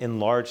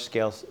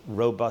large-scale,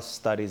 robust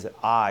studies that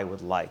I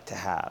would like to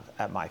have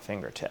at my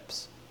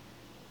fingertips.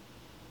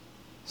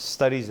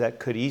 Studies that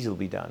could easily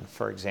be done,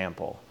 for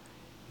example,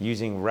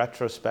 using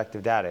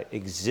retrospective data,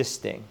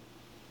 existing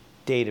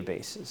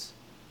databases,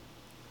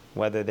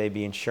 whether they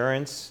be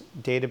insurance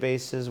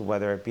databases,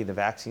 whether it be the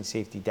Vaccine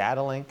Safety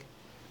Data Link,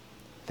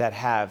 that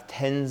have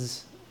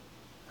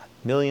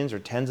millions or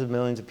tens of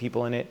millions of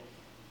people in it,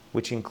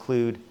 which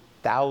include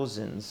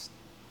thousands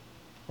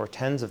or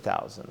tens of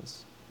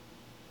thousands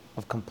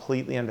of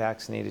completely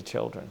unvaccinated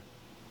children.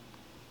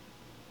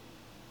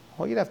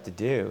 All you'd have to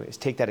do is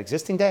take that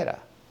existing data.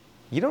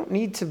 You don't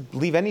need to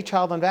leave any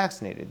child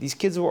unvaccinated. These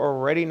kids were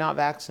already not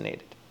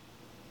vaccinated.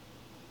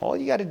 All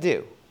you got to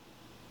do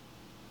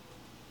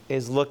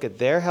is look at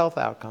their health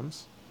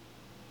outcomes.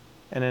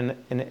 And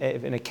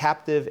in a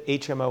captive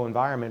HMO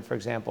environment, for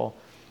example,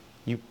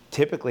 you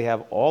typically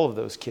have all of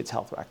those kids'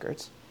 health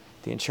records.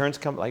 The insurance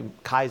company,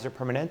 like Kaiser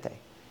Permanente,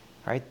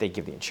 right? They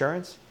give the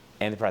insurance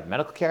and they provide the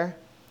medical care.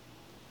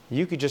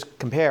 You could just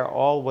compare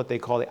all what they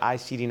call the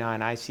ICD-9,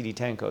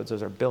 ICD-10 codes.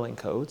 Those are billing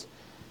codes.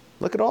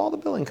 Look at all the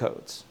billing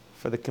codes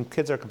for the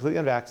kids that are completely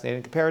unvaccinated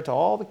and compare it to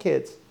all the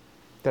kids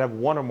that have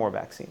one or more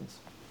vaccines.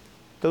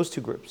 Those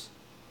two groups.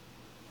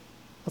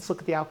 Let's look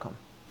at the outcome.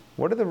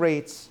 What are the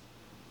rates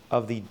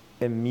of the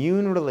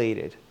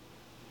immune-related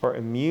or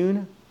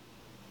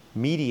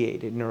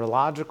immune-mediated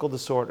neurological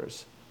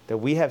disorders that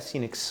we have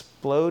seen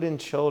explode in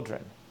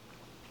children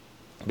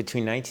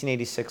between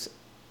 1986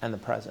 and the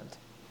present?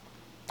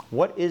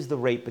 What is the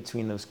rate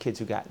between those kids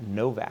who got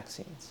no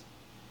vaccines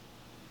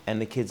and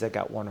the kids that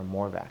got one or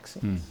more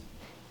vaccines?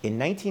 In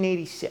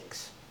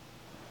 1986,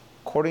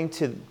 according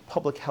to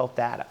public health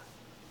data,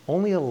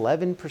 only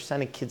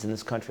 11% of kids in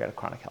this country had a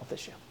chronic health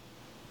issue.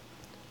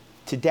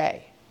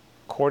 Today,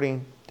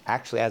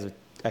 as of,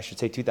 I should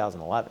say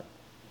 2011,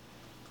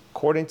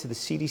 according to the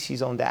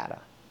CDC's own data,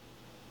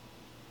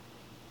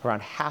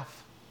 around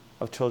half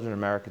of children in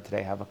America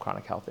today have a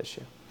chronic health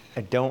issue.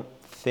 I don't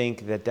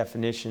think that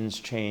definitions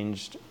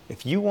changed.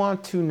 If you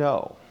want to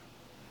know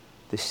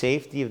the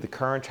safety of the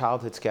current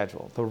childhood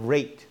schedule, the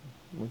rate,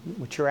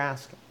 which you're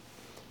asking,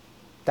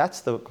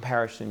 that's the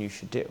comparison you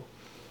should do.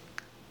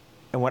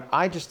 And what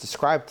I just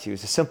described to you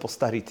is a simple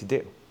study to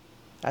do.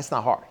 That's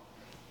not hard.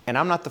 And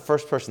I'm not the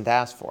first person to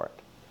ask for it.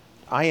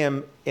 I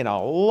am in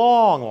a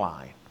long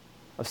line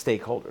of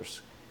stakeholders.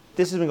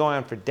 This has been going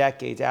on for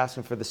decades,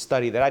 asking for the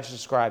study that I just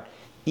described.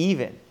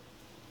 Even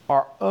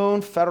our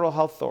own federal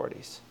health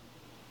authorities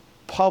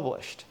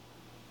published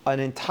an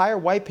entire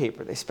white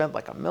paper. They spent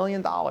like $1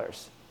 million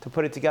to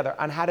put it together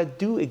on how to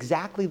do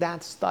exactly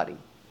that study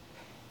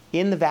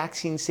in the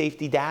Vaccine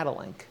Safety Data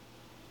Link.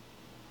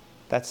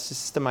 That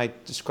system I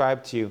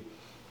described to you,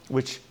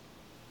 which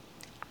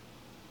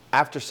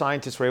after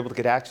scientists were able to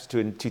get access to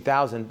it in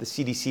 2000, the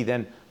CDC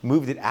then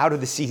moved it out of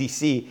the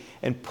CDC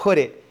and put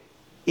it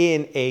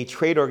in a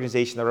trade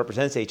organization that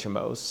represents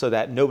HMOs so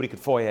that nobody could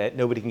FOIA it,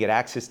 nobody can get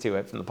access to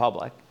it from the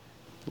public.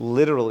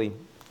 Literally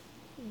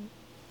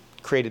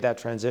created that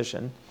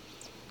transition.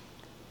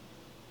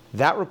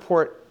 That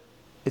report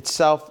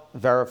itself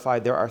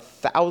verified there are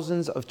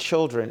thousands of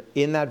children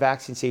in that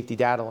Vaccine Safety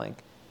Data Link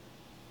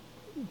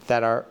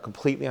that are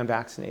completely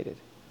unvaccinated.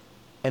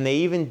 And they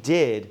even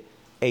did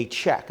a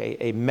check,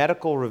 a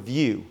medical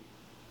review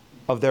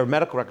of their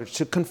medical records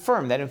to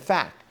confirm that, in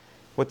fact,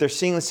 what they're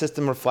seeing in the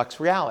system reflects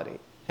reality.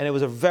 And it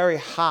was a very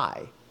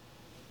high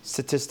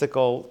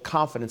statistical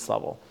confidence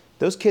level.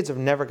 Those kids have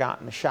never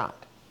gotten a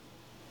shot.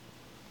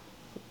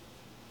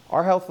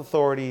 Our health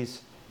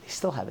authorities, they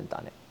still haven't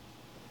done it.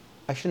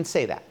 I shouldn't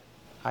say that.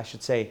 I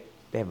should say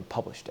they haven't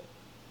published it.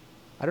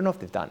 I don't know if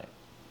they've done it,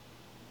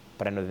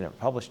 but I know they've never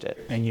published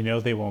it. And you know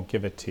they won't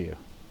give it to you.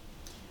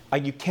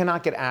 You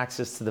cannot get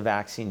access to the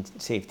vaccine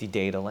safety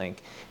data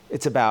link.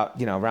 It's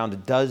about, around a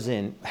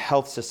dozen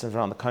health systems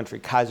around the country,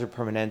 Kaiser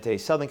Permanente,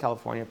 Southern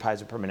California,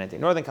 Kaiser Permanente,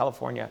 Northern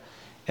California,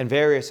 and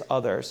various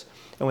others.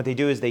 And what they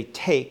do is they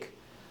take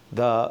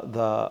all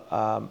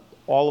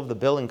of the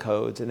billing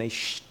codes and they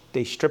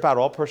strip out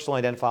all personal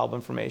identifiable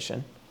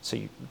information, so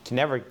you can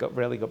never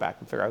really go back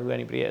and figure out who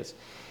anybody is.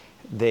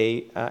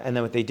 And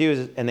then what they do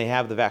is, and they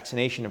have the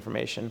vaccination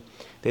information.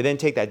 They then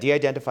take that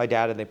de-identified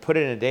data and they put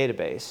it in a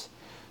database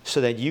so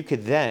that you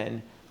could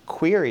then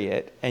query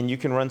it and you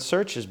can run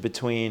searches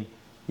between,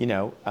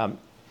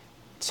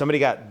 somebody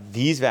got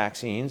these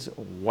vaccines,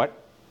 what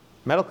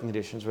medical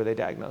conditions were they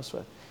diagnosed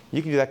with?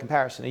 You can do that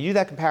comparison. And you do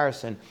that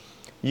comparison,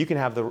 you can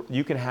have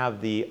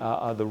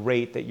the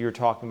rate that you're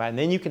talking about, and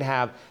then you can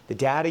have the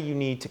data you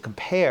need to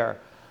compare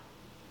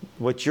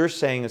what you're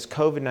saying is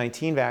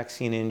COVID-19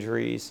 vaccine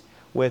injuries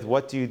with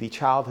what do the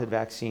childhood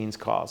vaccines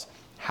cause?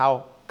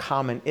 How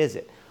common is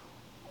it?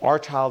 Are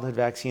childhood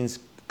vaccines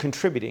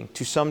contributing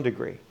to some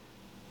degree,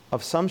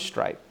 of some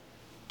stripe,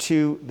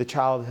 to the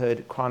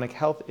childhood chronic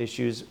health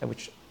issues,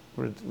 which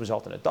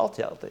result in adult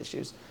health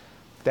issues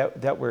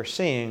that we're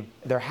seeing?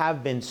 There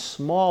have been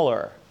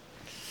smaller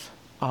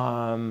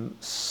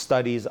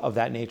studies of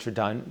that nature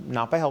done,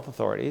 not by health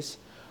authorities.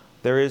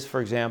 There is, for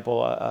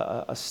example,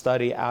 a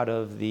study out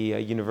of the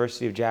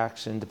University of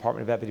Jackson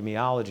Department of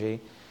Epidemiology.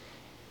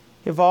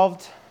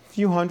 Involved a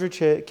few hundred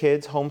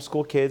kids,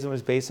 homeschool kids, and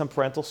was based on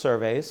parental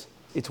surveys.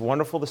 It's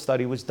wonderful the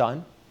study was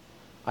done.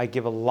 I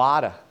give a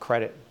lot of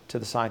credit to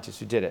the scientists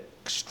who did it.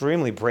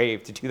 Extremely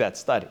brave to do that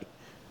study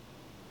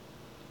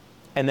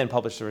and then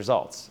publish the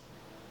results.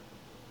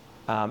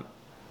 And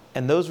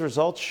those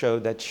results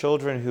showed that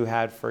children who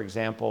had, for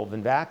example,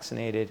 been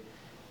vaccinated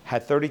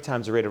had 30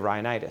 times the rate of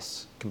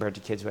rhinitis compared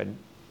to kids who had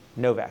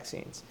no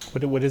vaccines.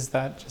 What is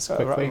that, just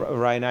quickly?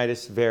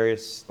 Rhinitis,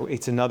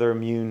 it's another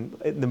immune.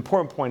 The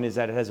important point is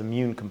that it has an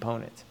immune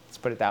component. Let's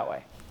put it that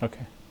way.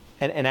 Okay.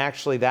 And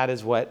actually that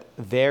is what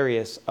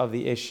various of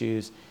the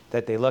issues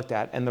that they looked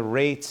at. And the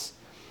rates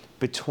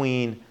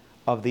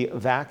of the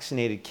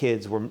vaccinated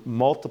kids were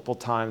multiple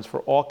times for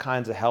all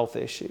kinds of health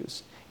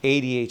issues,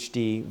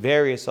 ADHD,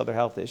 various other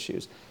health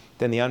issues,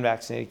 than the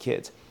unvaccinated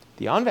kids.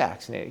 The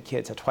unvaccinated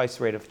kids had twice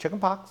the rate of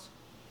chickenpox.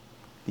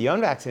 The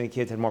unvaccinated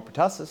kids had more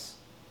pertussis.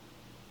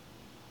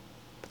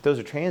 But those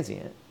are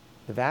transient.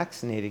 The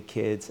vaccinated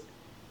kids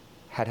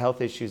had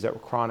health issues that were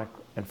chronic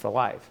and for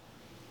life.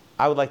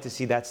 I would like to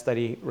see that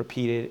study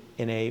repeated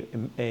in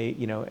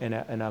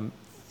a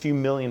few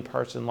million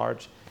person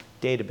large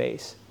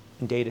database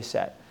and data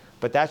set.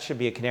 But that should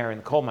be a canary in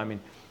the coal mine. I mean,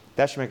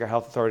 that should make our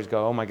health authorities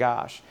go, oh my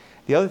gosh.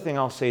 The other thing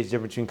I'll say is the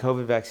difference between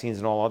COVID vaccines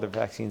and all other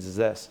vaccines is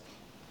this.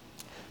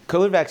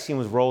 COVID vaccine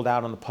was rolled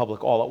out on the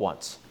public all at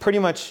once. Pretty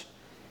much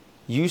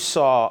you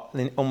saw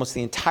almost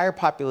the entire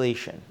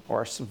population,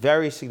 or a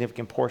very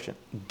significant portion,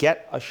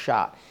 get a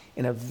shot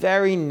in a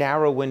very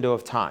narrow window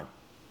of time.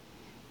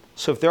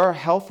 So if there are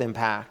health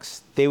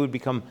impacts, they would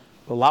become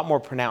a lot more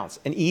pronounced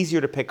and easier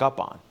to pick up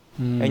on.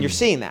 And you're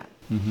seeing that.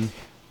 Mm-hmm.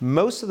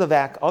 Most of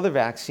the other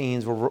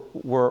vaccines were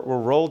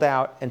rolled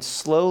out and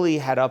slowly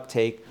had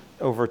uptake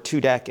over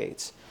 2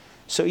 decades.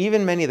 So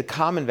even many of the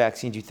common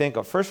vaccines you think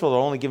of, first of all, they're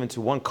only given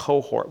to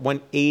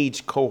one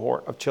age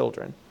cohort of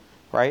children,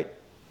 right?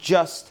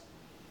 Just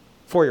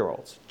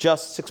 4-year-olds,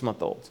 just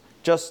 6-month-olds,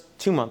 just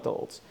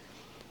 2-month-olds.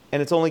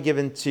 And it's only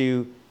given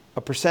to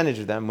a percentage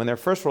of them. When they're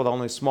first rolled out,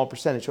 only a small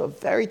percentage. So a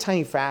very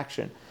tiny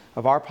fraction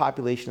of our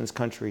population in this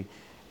country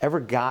ever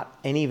got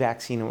any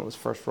vaccine when it was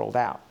first rolled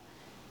out.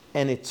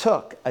 And it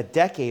took a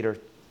decade or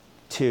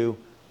 2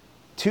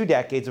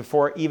 decades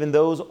before even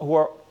those who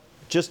are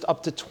just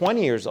up to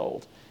 20 years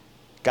old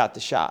got the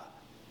shot,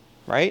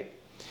 right?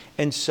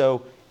 And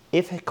so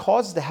if it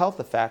causes the health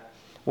effect,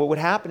 what would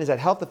happen is that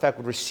health effect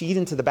would recede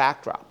into the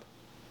backdrop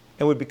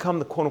and would become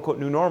the quote-unquote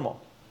new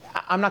normal.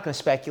 I'm not going to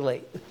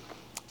speculate.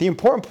 The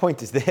important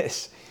point is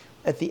this.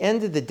 At the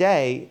end of the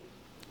day,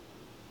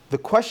 the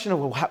question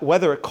of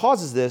whether it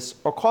causes this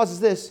or causes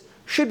this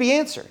should be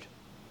answered.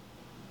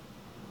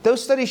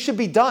 Those studies should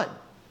be done.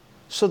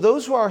 So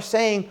those who are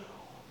saying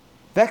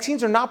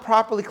vaccines are not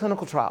properly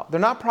clinical trial, they're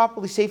not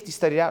properly safety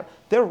studied out,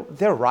 they're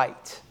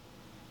right.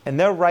 And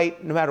they're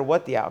right no matter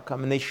what the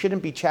outcome. And they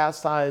shouldn't be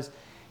chastised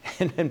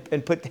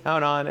and put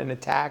down on and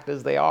attacked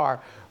as they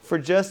are for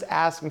just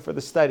asking for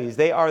the studies.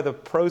 They are the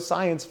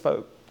pro-science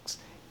folks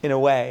in a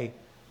way,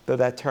 though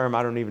that term,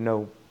 I don't even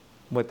know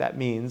what that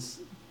means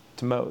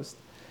to most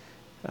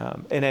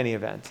in any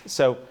event.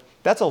 So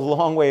that's a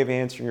long way of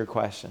answering your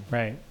question.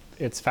 Right.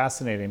 it's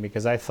fascinating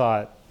because I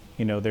thought,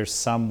 there's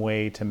some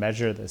way to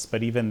measure this,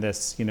 but even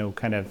this,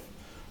 kind of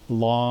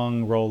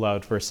long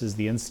rollout versus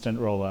the instant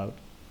rollout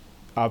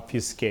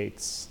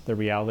obfuscates the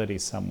reality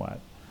somewhat.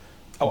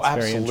 Oh,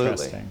 absolutely. Very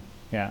interesting.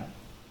 Yeah.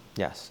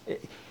 Yes.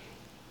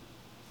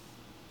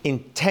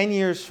 In 10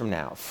 years from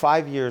now,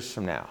 5 years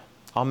from now,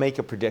 I'll make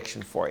a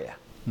prediction for you.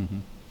 Mm-hmm.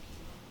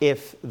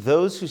 If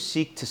those who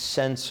seek to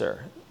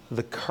censor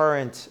the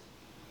current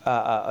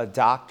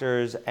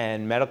doctors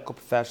and medical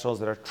professionals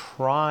that are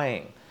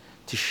trying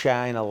to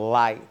shine a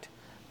light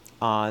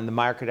on the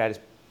myocarditis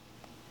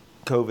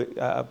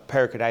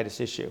pericarditis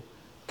issue,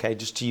 okay,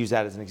 just to use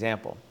that as an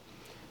example,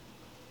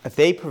 if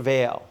they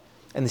prevail,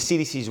 and the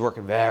CDC is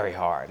working very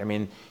hard. I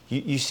mean,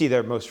 you see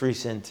their most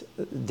recent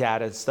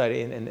data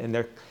study, and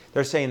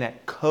they're saying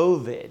that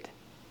COVID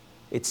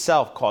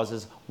itself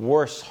causes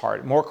more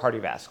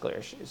cardiovascular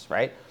issues,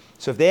 right?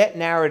 So if that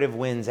narrative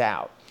wins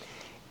out,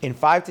 in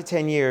 5 to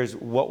 10 years,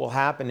 what will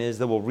happen is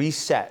they will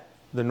reset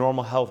the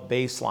normal health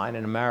baseline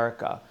in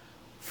America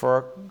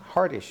for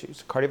heart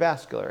issues,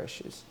 cardiovascular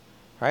issues,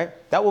 right?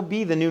 That will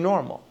be the new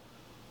normal.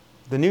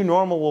 The new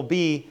normal will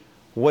be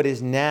what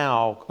is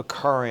now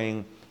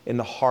occurring in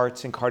the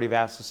hearts and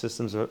cardiovascular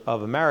systems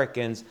of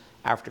Americans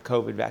after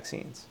COVID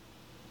vaccines.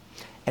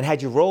 And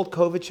had you rolled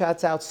COVID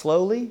shots out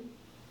slowly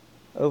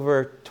over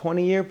a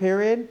 20-year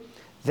period,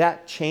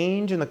 that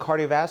change in the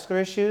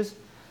cardiovascular issues,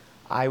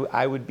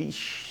 I would be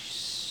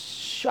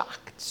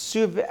shocked,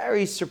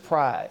 very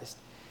surprised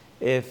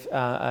if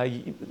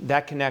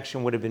that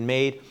connection would have been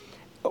made,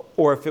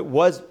 or if it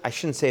was, I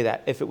shouldn't say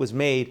that, if it was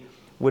made,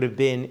 would have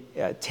been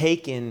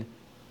taken,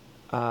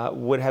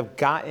 would have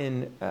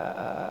gotten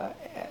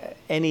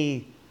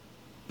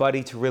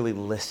anybody to really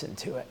listen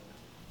to it,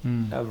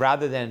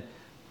 rather than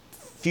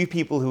few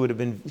people who would have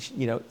been,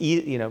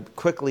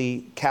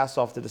 quickly cast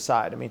off to the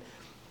side. I mean,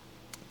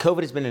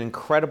 COVID has been an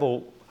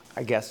incredible,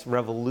 I guess,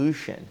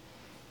 revolution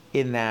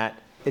in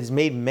that it's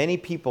made many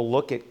people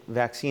look at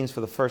vaccines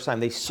for the first time.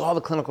 They saw the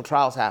clinical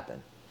trials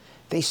happen.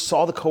 They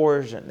saw the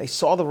coercion. They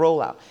saw the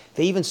rollout.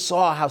 They even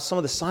saw how some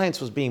of the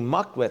science was being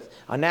mucked with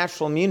on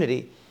natural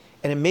immunity,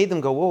 and it made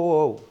them go, whoa,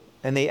 whoa, whoa.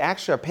 And they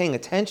actually are paying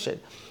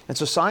attention. And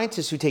so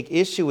scientists who take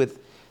issue with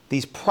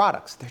these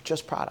products, they're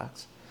just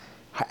products,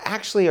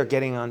 actually are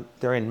getting on,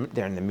 they're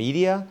in the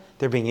media,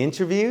 they're being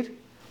interviewed.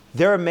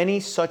 There are many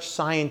such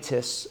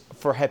scientists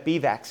for Hep B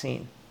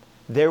vaccine.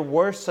 There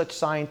were such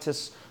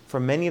scientists for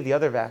many of the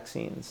other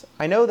vaccines.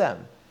 I know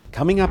them.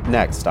 Coming up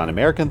next on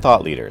American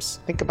Thought Leaders.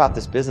 Think about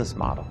this business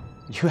model.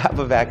 You have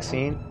a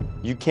vaccine,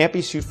 you can't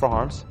be sued for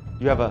harms,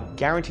 you have a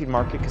guaranteed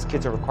market because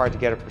kids are required to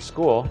get it for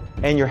school,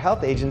 and your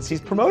health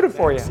agencies promote it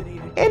for you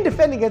and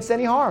defend against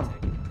any harm.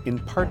 In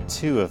part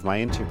 2 of my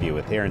interview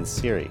with Aaron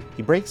Siri,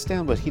 he breaks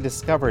down what he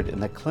discovered in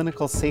the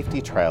clinical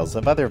safety trials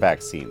of other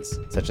vaccines,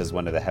 such as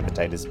one of the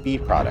hepatitis B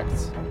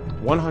products.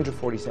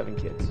 147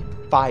 kids,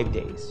 5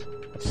 days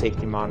of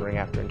safety monitoring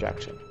after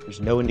injection. There's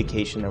no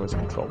indication there was a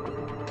control group.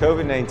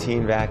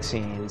 COVID-19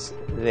 vaccines,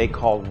 they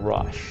called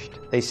rushed.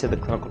 They said the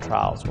clinical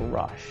trials were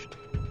rushed.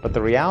 But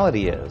the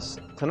reality is,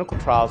 clinical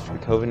trials for the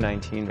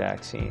COVID-19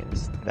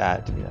 vaccines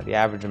that the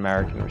average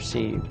American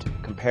received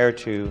compared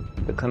to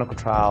the clinical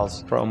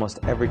trials for almost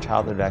every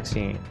childhood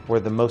vaccine were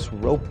the most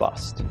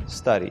robust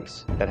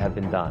studies that have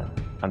been done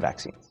on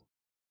vaccines.